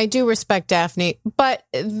joke, and I do respect Daphne, but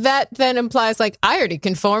that then implies, I already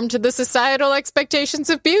conformed to the societal expectations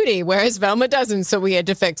of beauty, whereas Velma doesn't, so we had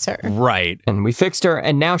to fix her. Right. And we fixed her,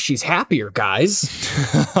 and now she's happier, guys.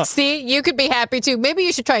 See, you could be happy, too. Maybe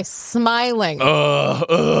you should try smiling.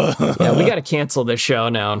 Yeah, we got to cancel this show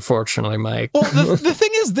now, unfortunately, Mike. Well, the thing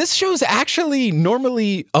is, this show's actually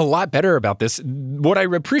normally a lot better about this. What I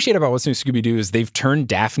appreciate about What's New Scooby-Doo is they've turned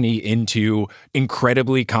Daphne into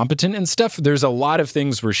incredibly competent and stuff. There's a lot of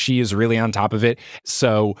things where she is really on top of it.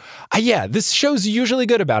 So, this show's usually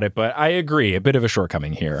good about it, but I agree, a bit of a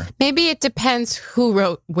shortcoming here. Maybe it depends who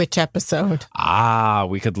wrote which episode.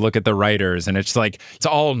 We could look at the writers, and it's it's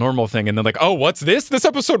all normal thing, and then oh, what's this? This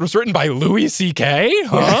episode was written by Louis C.K.?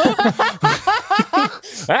 Huh?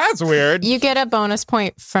 That's weird. You get a bonus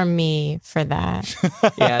point from me for that.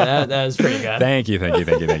 Yeah, that was pretty good. Thank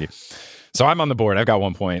you. So I'm on the board. I've got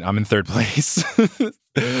 1 point. I'm in third place.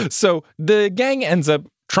 So the gang ends up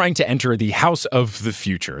trying to enter the House of the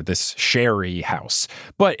Future, this SHARI house.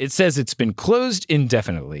 But it says it's been closed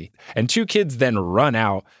indefinitely. And 2 kids then run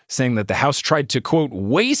out saying that the house tried to, quote,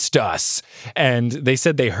 waste us. And they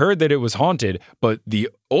said they heard that it was haunted, but the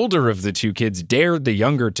older of the 2 kids dared the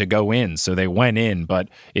younger to go in. So they went in, but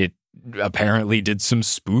it apparently did some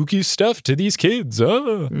spooky stuff to these kids.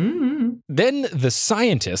 Then the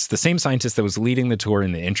scientist, the same scientist that was leading the tour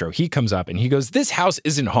in the intro, he comes up and he goes, this house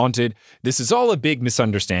isn't haunted. This is all a big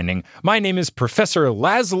misunderstanding. My name is Professor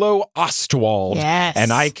Laszlo Ostwald. Yes.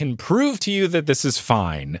 And I can prove to you that this is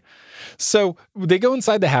fine. So they go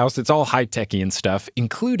inside the house. It's all high-techy and stuff,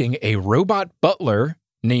 including a robot butler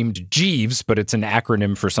named Jeeves, but it's an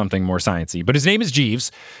acronym for something more sciencey. But his name is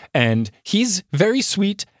Jeeves, and he's very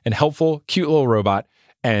sweet and helpful, cute little robot.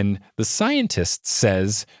 And the scientist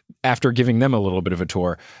says, after giving them a little bit of a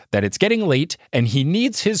tour, that it's getting late and he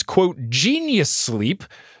needs his, quote, genius sleep.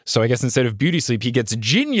 So I guess instead of beauty sleep, he gets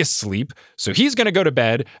genius sleep. So he's going to go to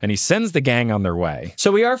bed and he sends the gang on their way.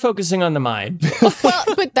 So we are focusing on the mind. Well,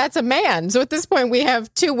 but that's a man. So at this point, we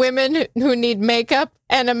have two women who need makeup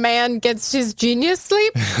and a man gets his genius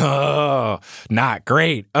sleep. Oh, not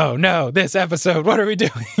great. Oh no, this episode, what are we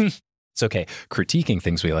doing? It's okay. Critiquing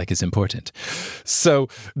things we like is important. So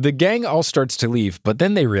the gang all starts to leave, but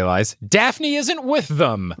then they realize Daphne isn't with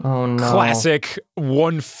them. Oh, no. Classic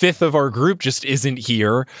 1/5 of our group just isn't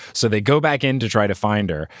here. So they go back in to try to find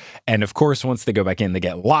her. And of course, once they go back in, they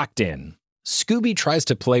get locked in. Scooby tries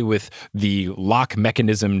to play with the lock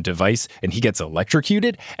mechanism device and he gets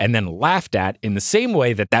electrocuted and then laughed at in the same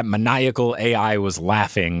way that maniacal AI was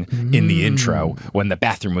laughing in the intro when the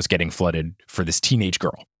bathroom was getting flooded for this teenage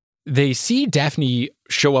girl. They see Daphne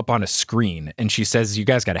show up on a screen and she says, "You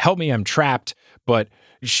guys got to help me. I'm trapped." But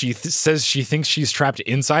she says she thinks she's trapped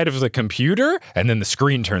inside of the computer and then the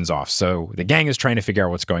screen turns off. So the gang is trying to figure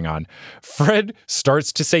out what's going on. Fred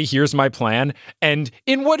starts to say, "Here's my plan." And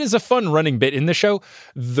in what is a fun running bit in the show,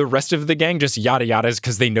 the rest of the gang just yada yadas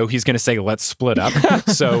because they know he's going to say, "Let's split up."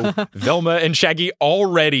 So Velma and Shaggy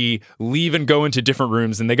already leave and go into different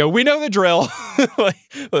rooms and they go, "We know the drill."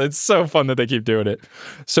 It's so fun that they keep doing it.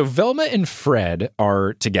 So Velma and Fred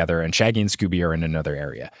are together and Shaggy and Scooby are in another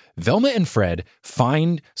area. Velma and Fred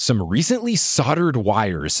find some recently soldered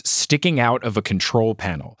wires sticking out of a control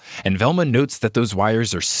panel. And Velma notes that those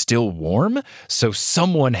wires are still warm, so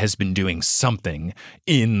someone has been doing something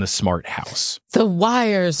in the smart house. The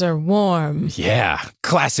wires are warm. Yeah,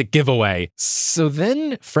 classic giveaway. So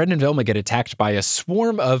then Fred and Velma get attacked by a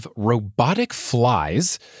swarm of robotic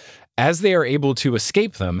flies. As they are able to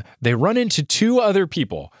escape them, they run into two other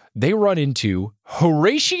people. They run into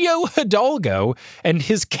Horatio Hidalgo and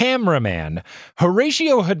his cameraman.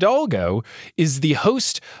 Horatio Hidalgo is the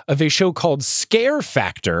host of a show called Scare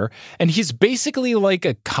Factor, and he's basically like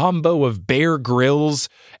a combo of Bear Grylls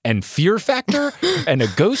and Fear Factor and a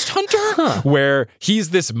ghost hunter, where he's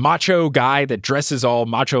this macho guy that dresses all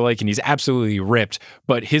macho-like and he's absolutely ripped,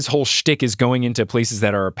 but his whole shtick is going into places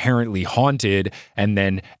that are apparently haunted and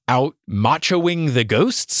then out machoing the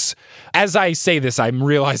ghosts. As I say this, I'm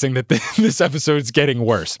realizing that this episode's getting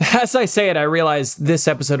worse. As I say it, I realize this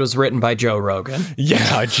episode was written by Joe Rogan.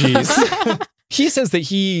 Yeah, jeez. He says that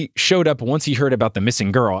he showed up once he heard about the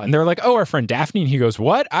missing girl, and they're like, "Oh, our friend Daphne." And he goes,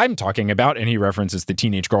 "What? I'm talking about," and he references the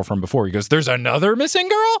teenage girl from before. He goes, "There's another missing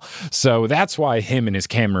girl?" So that's why him and his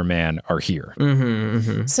cameraman are here.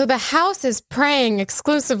 So the house is preying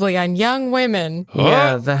exclusively on young women.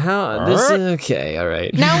 Yeah, the house. Okay, all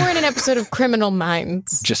right. Now we're in an episode of Criminal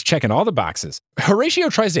Minds. Just checking all the boxes. Horatio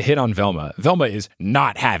tries to hit on Velma. Velma is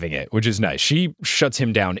not having it, which is nice. She shuts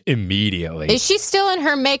him down immediately. Is she still in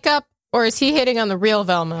her makeup? Or is he hitting on the real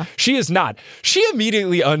Velma? She is not. She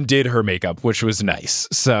immediately undid her makeup, which was nice.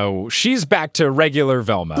 So she's back to regular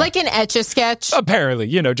Velma. Like an Etch-a-Sketch? Apparently,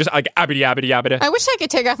 just like abity. I wish I could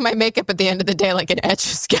take off my makeup at the end of the day like an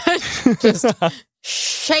Etch-a-Sketch. Just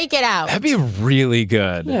shake it out. That'd be really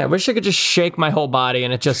good. Yeah, I wish I could just shake my whole body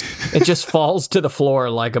and it just falls to the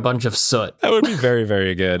floor like a bunch of soot. That would be very,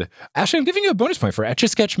 very good. Ashley, I'm giving you a bonus point for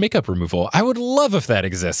Etch-a-Sketch makeup removal. I would love if that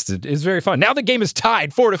existed. It's very fun. Now the game is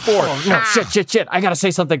tied 4-4. Oh, no, shit. I gotta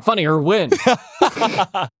say something funny or win.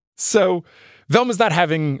 So Velma's not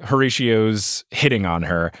having Horatio's hitting on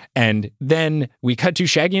her. And then we cut to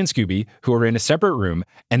Shaggy and Scooby, who are in a separate room.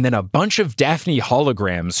 And then a bunch of Daphne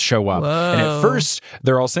holograms show up. Whoa. And at first,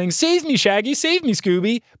 they're all saying, "Save me, Shaggy, save me,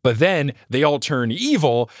 Scooby." But then they all turn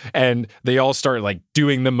evil and they all start like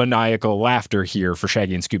doing the maniacal laughter here for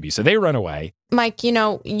Shaggy and Scooby. So they run away. Mike, you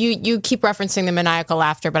keep referencing the maniacal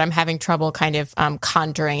laughter, but I'm having trouble kind of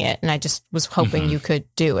conjuring it. And I just was hoping you could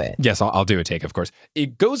do it. Yes, I'll do a take, of course.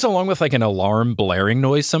 It goes along with like an alarm blaring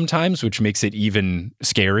noise sometimes, which makes it even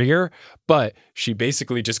scarier. But she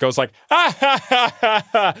basically just goes like, "Ah, ha, ha, ha,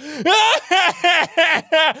 ha."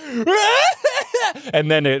 And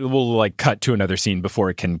then it will like cut to another scene before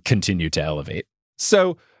it can continue to elevate.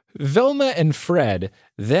 So Velma and Fred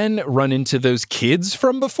then run into those kids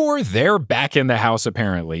from before. They're back in the house,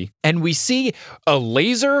 apparently. And we see a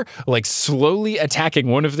laser like slowly attacking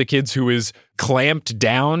one of the kids who is clamped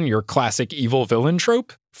down, your classic evil villain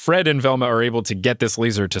trope. Fred and Velma are able to get this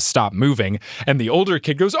laser to stop moving. And the older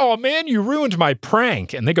kid goes, "Oh man, you ruined my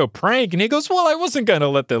prank." And they go, "Prank?" And he goes, "Well, I wasn't going to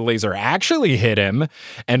let the laser actually hit him."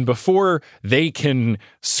 And before they can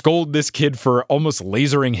scold this kid for almost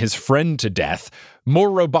lasering his friend to death,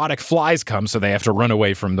 more robotic flies come, so they have to run away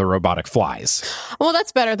away from the robotic flies. Well,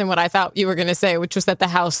 that's better than what I thought you were going to say, which was that the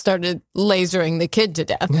house started lasering the kid to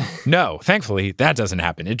death. No, thankfully, that doesn't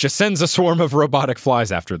happen. It just sends a swarm of robotic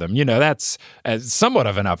flies after them. That's somewhat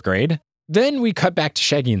of an upgrade. Then we cut back to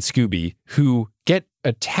Shaggy and Scooby, who get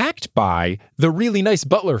attacked by the really nice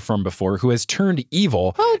butler from before who has turned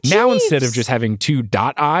evil. Oh, now, instead of just having 2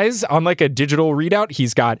 dot eyes on like a digital readout,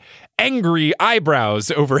 he's got angry eyebrows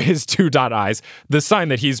over his 2 dot eyes, the sign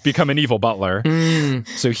that he's become an evil butler.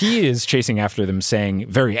 So he is chasing after them, saying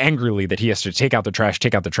very angrily that he has to take out the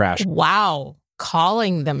trash. Wow.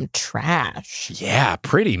 Calling them trash. Yeah,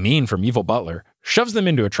 pretty mean from evil butler. Shoves them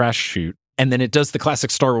into a trash chute. And then it does the classic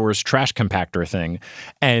Star Wars trash compactor thing.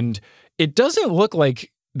 And it doesn't look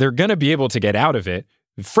like they're going to be able to get out of it.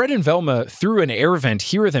 Fred and Velma, through an air vent,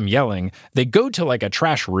 hear them yelling. They go to like a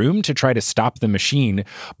trash room to try to stop the machine.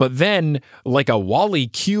 But then, like a Wall-E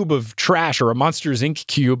cube of trash or a Monsters, Inc.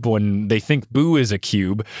 cube, when they think Boo is a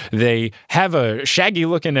cube, they have a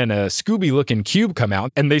Shaggy-looking and a Scooby-looking cube come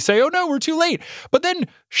out. And they say, oh no, we're too late. But then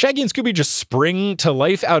Shaggy and Scooby just spring to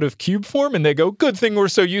life out of cube form. And they go, good thing we're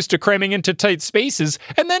so used to cramming into tight spaces.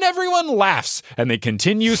 And then everyone laughs. And they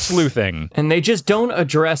continue sleuthing. And they just don't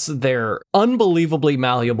address their unbelievably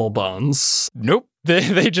malleable bones. Nope.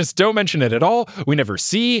 They just don't mention it at all. We never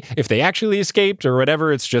see if they actually escaped or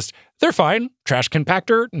whatever. It's just, they're fine. Trash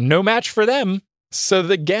compactor, no match for them. So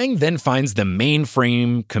the gang then finds the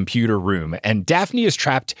mainframe computer room, and Daphne is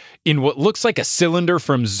trapped in what looks like a cylinder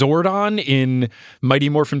from Zordon in Mighty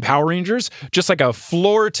Morphin Power Rangers, just like a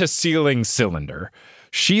floor-to-ceiling cylinder.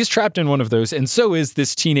 She's trapped in one of those, and so is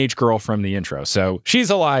this teenage girl from the intro. So she's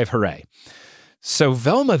alive, hooray. So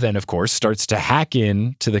Velma then, of course, starts to hack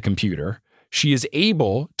in to the computer. She is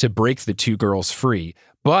able to break the 2 girls free,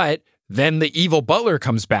 but then the evil butler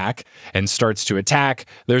comes back and starts to attack.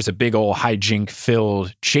 There's a big old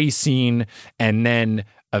hijink-filled chase scene, and then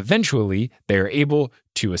eventually they're able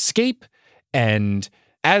to escape. And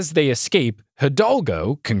as they escape,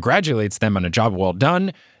 Hidalgo congratulates them on a job well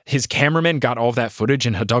done. His cameraman got all of that footage,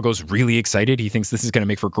 and Hidalgo's really excited. He thinks this is going to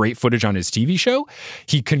make for great footage on his TV show.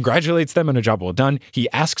 He congratulates them on a job well done. He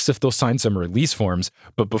asks if they'll sign some release forms,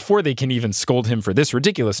 but before they can even scold him for this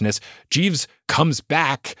ridiculousness, Jeeves comes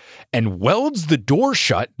back and welds the door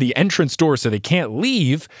shut, the entrance door, so they can't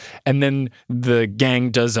leave. And then the gang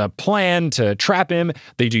does a plan to trap him.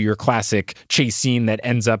 They do your classic chase scene that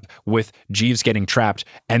ends up with Jeeves getting trapped.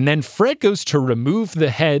 And then Fred goes to remove the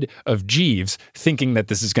head of Jeeves, thinking that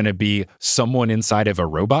this is going to be someone inside of a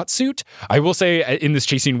robot suit. I will say in this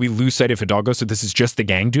chase scene, we lose sight of Hidalgo, so this is just the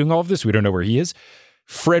gang doing all of this. We don't know where he is.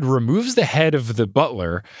 Fred removes the head of the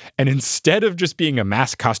butler, and instead of just being a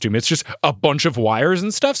mask costume, it's just a bunch of wires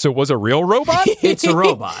and stuff, so it was a real robot? It's a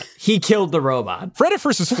robot. He killed the robot. Fred at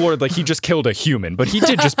first is floored like he just killed a human, but he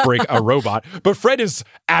did just break a robot. But Fred is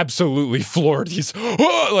absolutely floored. He's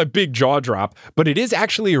like big jaw drop, but it is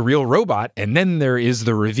actually a real robot. And then there is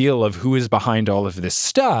the reveal of who is behind all of this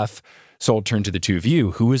stuff. So I'll turn to the 2 of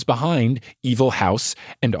you. Who is behind Evil House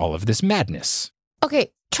and all of this madness?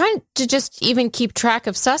 Okay, trying to just even keep track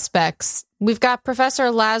of suspects. We've got Professor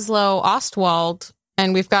Laszlo Ostwald,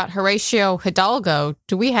 and we've got Horatio Hidalgo.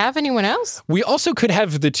 Do we have anyone else? We also could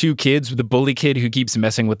have the 2 kids, the bully kid who keeps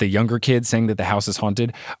messing with the younger kid, saying that the house is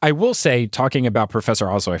haunted. I will say, talking about Professor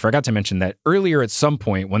Oslo, I forgot to mention that earlier at some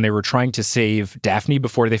point when they were trying to save Daphne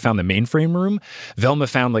before they found the mainframe room, Velma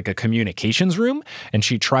found like a communications room, and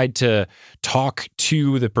she tried to talk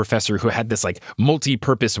to the professor who had this like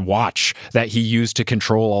multi-purpose watch that he used to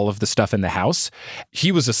control all of the stuff in the house.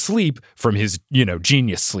 He was asleep from his,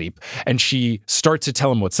 genius sleep, and she starts to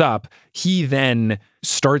tell him what's up. He then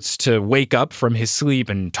starts to wake up from his sleep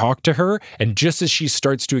and talk to her. And just as she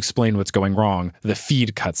starts to explain what's going wrong, the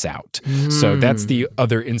feed cuts out. So that's the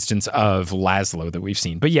other instance of Laszlo that we've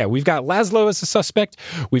seen. But yeah, we've got Laszlo as a suspect.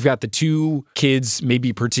 We've got the 2 kids,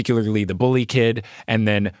 maybe particularly the bully kid, and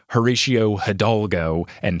then Horatio Hidalgo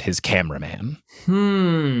and his cameraman.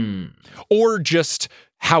 Or just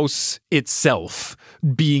house itself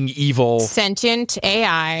being evil. Sentient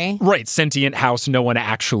AI. Right, sentient house, no one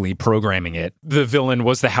actually programming it. The villain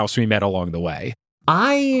was the house we met along the way.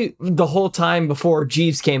 The whole time before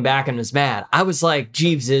Jeeves came back and was mad, I was like,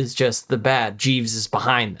 Jeeves is just the bad. Jeeves is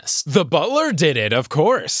behind this. The butler did it, of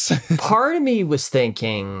course. Part of me was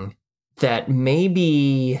thinking that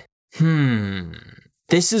maybe,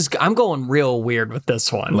 I'm going real weird with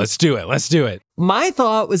this one. Let's do it. My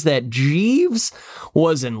thought was that Jeeves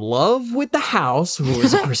was in love with the house, who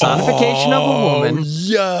was a personification of a woman.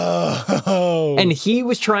 Yo! And he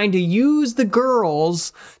was trying to use the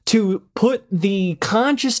girls to put the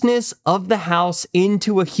consciousness of the house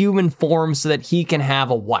into a human form so that he can have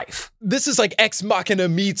a wife. This is like Ex Machina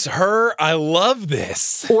meets her. I love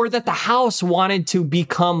this. Or that the house wanted to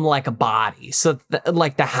become like a body. So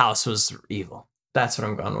like the house was evil. That's what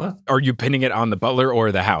I'm going with. Are you pinning it on the butler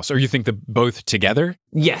or the house? Or you think both together?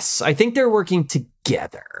 Yes, I think they're working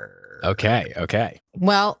together. Okay.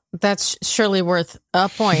 Well, that's surely worth a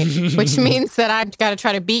point, which means that I've got to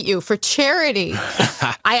try to beat you for charity.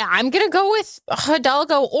 I'm going to go with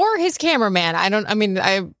Hidalgo or his cameraman. I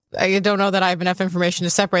don't know that I have enough information to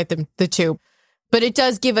separate the two. But it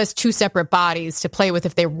does give us two separate bodies to play with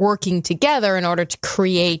if they're working together in order to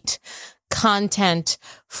create content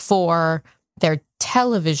for their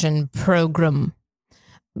television program.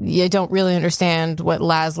 You don't really understand what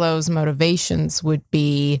Laszlo's motivations would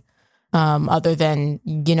be, other than,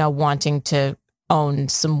 wanting to own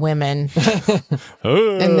some women.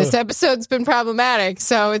 And this episode's been problematic,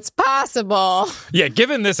 so it's possible. Yeah,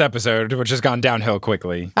 given this episode, which has gone downhill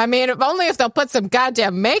quickly. I mean, only if they'll put some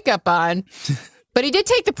goddamn makeup on. But he did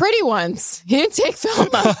take the pretty ones. He didn't take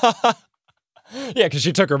Velma. Yeah, because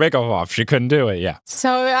she took her makeup off. She couldn't do it, yeah. So,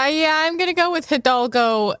 I'm going to go with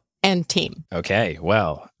Hidalgo and team. Okay,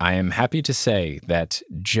 well, I am happy to say that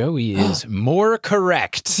Joey is more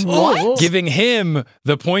correct. What? Giving him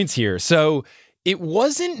the points here. So it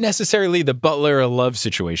wasn't necessarily the butler love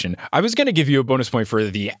situation. I was going to give you a bonus point for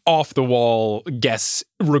the off-the-wall guess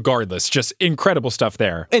regardless. Just incredible stuff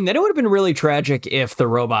there. And then it would have been really tragic if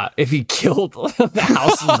he killed the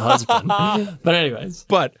house's husband. But anyways.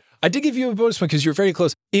 But I did give you a bonus point because you're very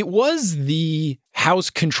close. It was the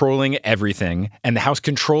house controlling everything and the house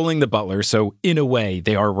controlling the butler. So in a way,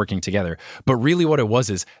 they are working together. But really what it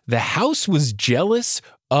was is the house was jealous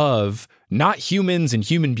of not humans and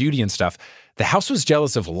human beauty and stuff. The house was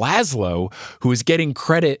jealous of Laszlo, who was getting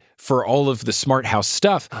credit for all of the smart house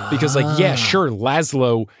stuff. Because yeah, sure,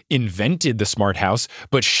 Laszlo invented the smart house,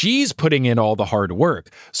 but she's putting in all the hard work.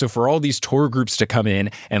 So for all these tour groups to come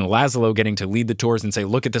in and Laszlo getting to lead the tours and say,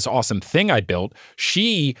 look at this awesome thing I built,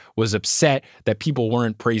 she was upset that people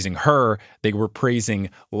weren't praising her. They were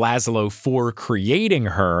praising Laszlo for creating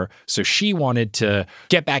her. So she wanted to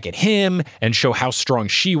get back at him and show how strong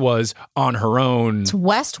she was on her own. It's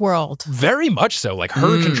Westworld. Very much so. Like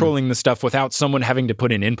her controlling the stuff without someone having to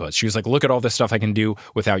put in inputs. She was like, look at all this stuff I can do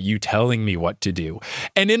without you telling me what to do.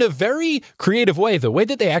 And in a very creative way, the way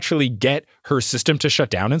that they actually get her system to shut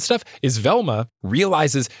down and stuff is Velma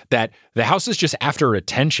realizes that the house is just after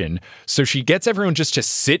attention. So she gets everyone just to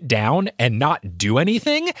sit down and not do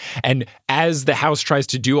anything. And as the house tries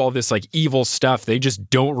to do all this like evil stuff, they just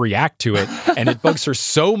don't react to it. And it bugs her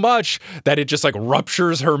so much that it just like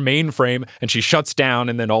ruptures her mainframe and she shuts down,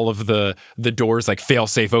 and then all of the doors like fail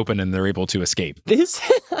safe open and they're able to escape.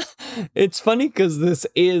 It's funny because this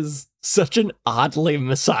is such an oddly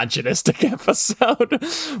misogynistic episode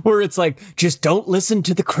where it's like, just don't listen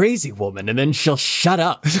to the crazy woman and then she'll shut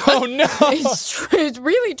up. Oh no. It's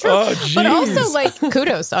really true. Oh, but also like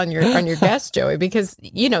kudos on your guess, Joey, because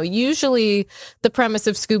usually the premise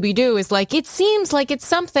of Scooby-Doo is like, it seems like it's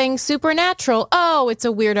something supernatural. Oh, it's a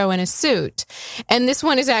weirdo in a suit. And this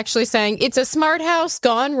one is actually saying it's a smart house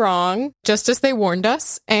gone wrong, just as they warned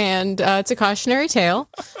us. And it's a cautionary tale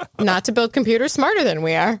not to build computers smarter than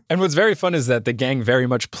we are. And what's very fun is that the gang very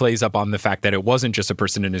much plays up on the fact that it wasn't just a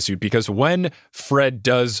person in a suit, because when Fred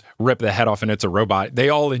does rip the head off and it's a robot, they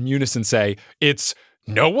all in unison say, it's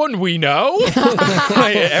no one we know.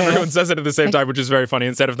 Everyone says it at the same time, which is very funny,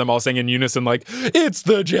 instead of them all saying in unison like, it's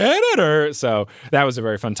the janitor. So that was a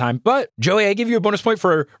very fun time. But Joey, I give you a bonus point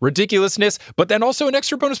for ridiculousness, but then also an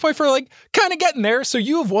extra bonus point for like kind of getting there. So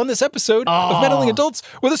you have won this episode of Meddling Adults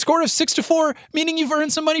with a score of 6-4, meaning you've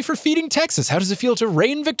earned some money for feeding Texas. How does it feel to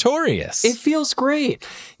reign victorious? It feels great.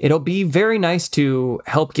 It'll be very nice to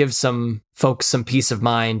help give some folks some peace of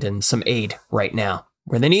mind and some aid right now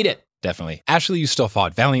where they need it. Definitely. Ashley, you still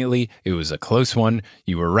fought valiantly. It was a close one.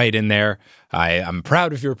 You were right in there. I'm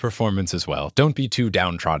proud of your performance as well. Don't be too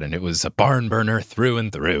downtrodden. It was a barn burner through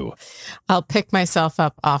and through. I'll pick myself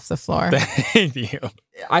up off the floor. Thank you.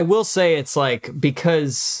 I will say it's like,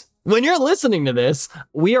 because When you're listening to this,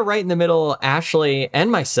 we are right in the middle, Ashley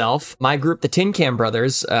and myself, my group, the Tin Can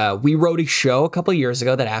Brothers. We wrote a show a couple years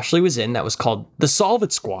ago that Ashley was in that was called The Solve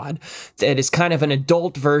It Squad. It is kind of an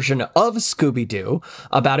adult version of Scooby-Doo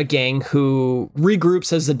about a gang who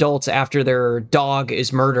regroups as adults after their dog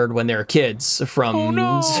is murdered when they're kids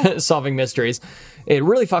from solving mysteries. It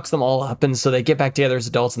really fucks them all up, and so they get back together as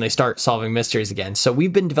adults and they start solving mysteries again. So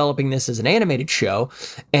we've been developing this as an animated show,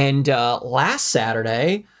 and last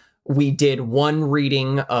Saturday, we did one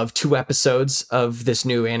reading of 2 episodes of this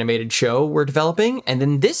new animated show we're developing. And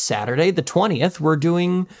then this Saturday, the 20th, we're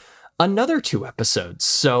doing another 2 episodes.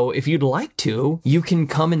 So if you'd like to, you can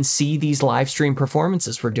come and see these live stream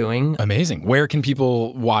performances we're doing. Amazing. Where can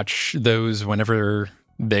people watch those whenever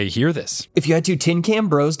they hear this? If you head to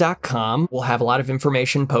tincanbros.com, we'll have a lot of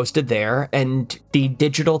information posted there, and the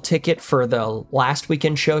digital ticket for the last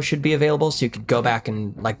weekend show should be available, so you could go back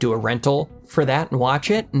and do a rental for that and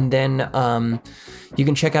watch it. And then you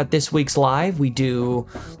can check out this week's live. We do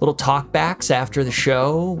little talkbacks after the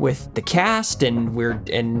show with the cast, and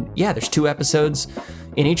there's 2 episodes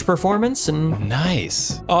in each performance. And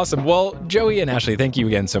nice. Awesome. Well, Joey and Ashley, thank you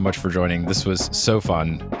again so much for joining. This was so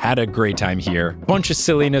fun. Had a great time here. Bunch of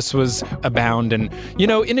silliness was abound. And,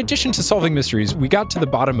 in addition to solving mysteries, we got to the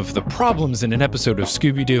bottom of the problems in an episode of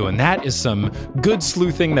Scooby-Doo, and that is some good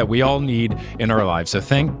sleuthing that we all need in our lives. So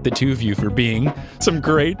thank the 2 of you for being some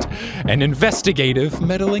great and investigative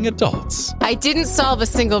meddling adults. I didn't solve a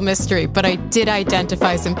single mystery, but I did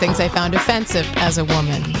identify some things I found offensive as a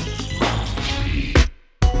woman.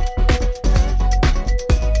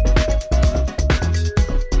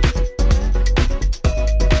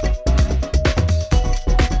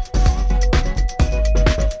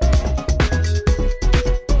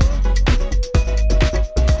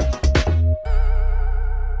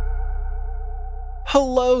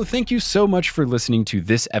 Hello, thank you so much for listening to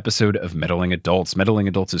this episode of Meddling Adults. Meddling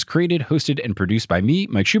Adults is created, hosted, and produced by me,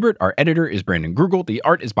 Mike Schubert. Our editor is Brandon Grugel. The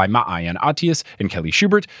art is by Ma'ayan Atias and Kelly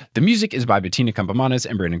Schubert. The music is by Bettina Campamanes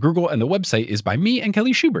and Brandon Grugel, and the website is by me and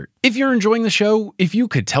Kelly Schubert. If you're enjoying the show, if you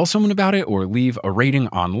could tell someone about it or leave a rating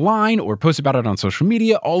online or post about it on social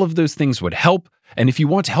media, all of those things would help. And if you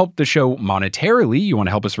want to help the show monetarily, you want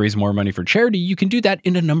to help us raise more money for charity, you can do that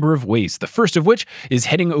in a number of ways. The first of which is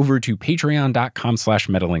heading over to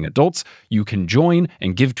patreon.com/meddlingadults. You can join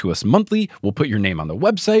and give to us monthly. We'll put your name on the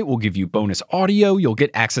website. We'll give you bonus audio. You'll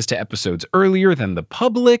get access to episodes earlier than the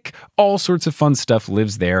public. All sorts of fun stuff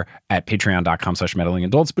lives there at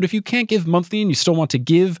patreon.com/meddlingadults. But if you can't give monthly and you still want to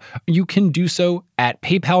give, you can do so at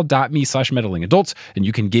paypal.me/meddlingadults, and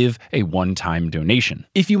you can give a one-time donation.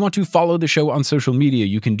 If you want to follow the show on social media,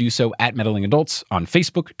 you can do so at Meddling Adults on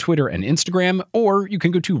Facebook, Twitter, and Instagram, or you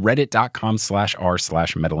can go to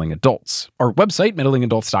reddit.com/r/meddlingadults. Our website,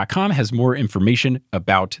 meddlingadults.com, has more information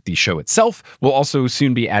about the show itself. We'll also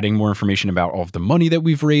soon be adding more information about all of the money that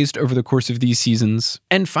we've raised over the course of these seasons.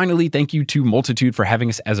 And finally, thank you to Multitude for having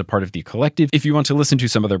us as a part of the collective. If you want to listen to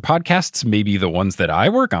some other podcasts, maybe the ones that I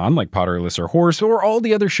work on, like Potterless or Horse, or all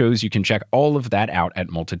the other shows, you can check all of that out at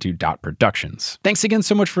multitude.productions. Thanks again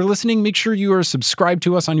so much for listening. Make sure you are subscribed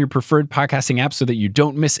to us on your preferred podcasting app so that you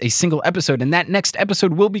don't miss a single episode. And that next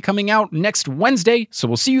episode will be coming out next Wednesday. So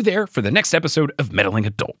we'll see you there for the next episode of Meddling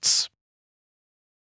Adults.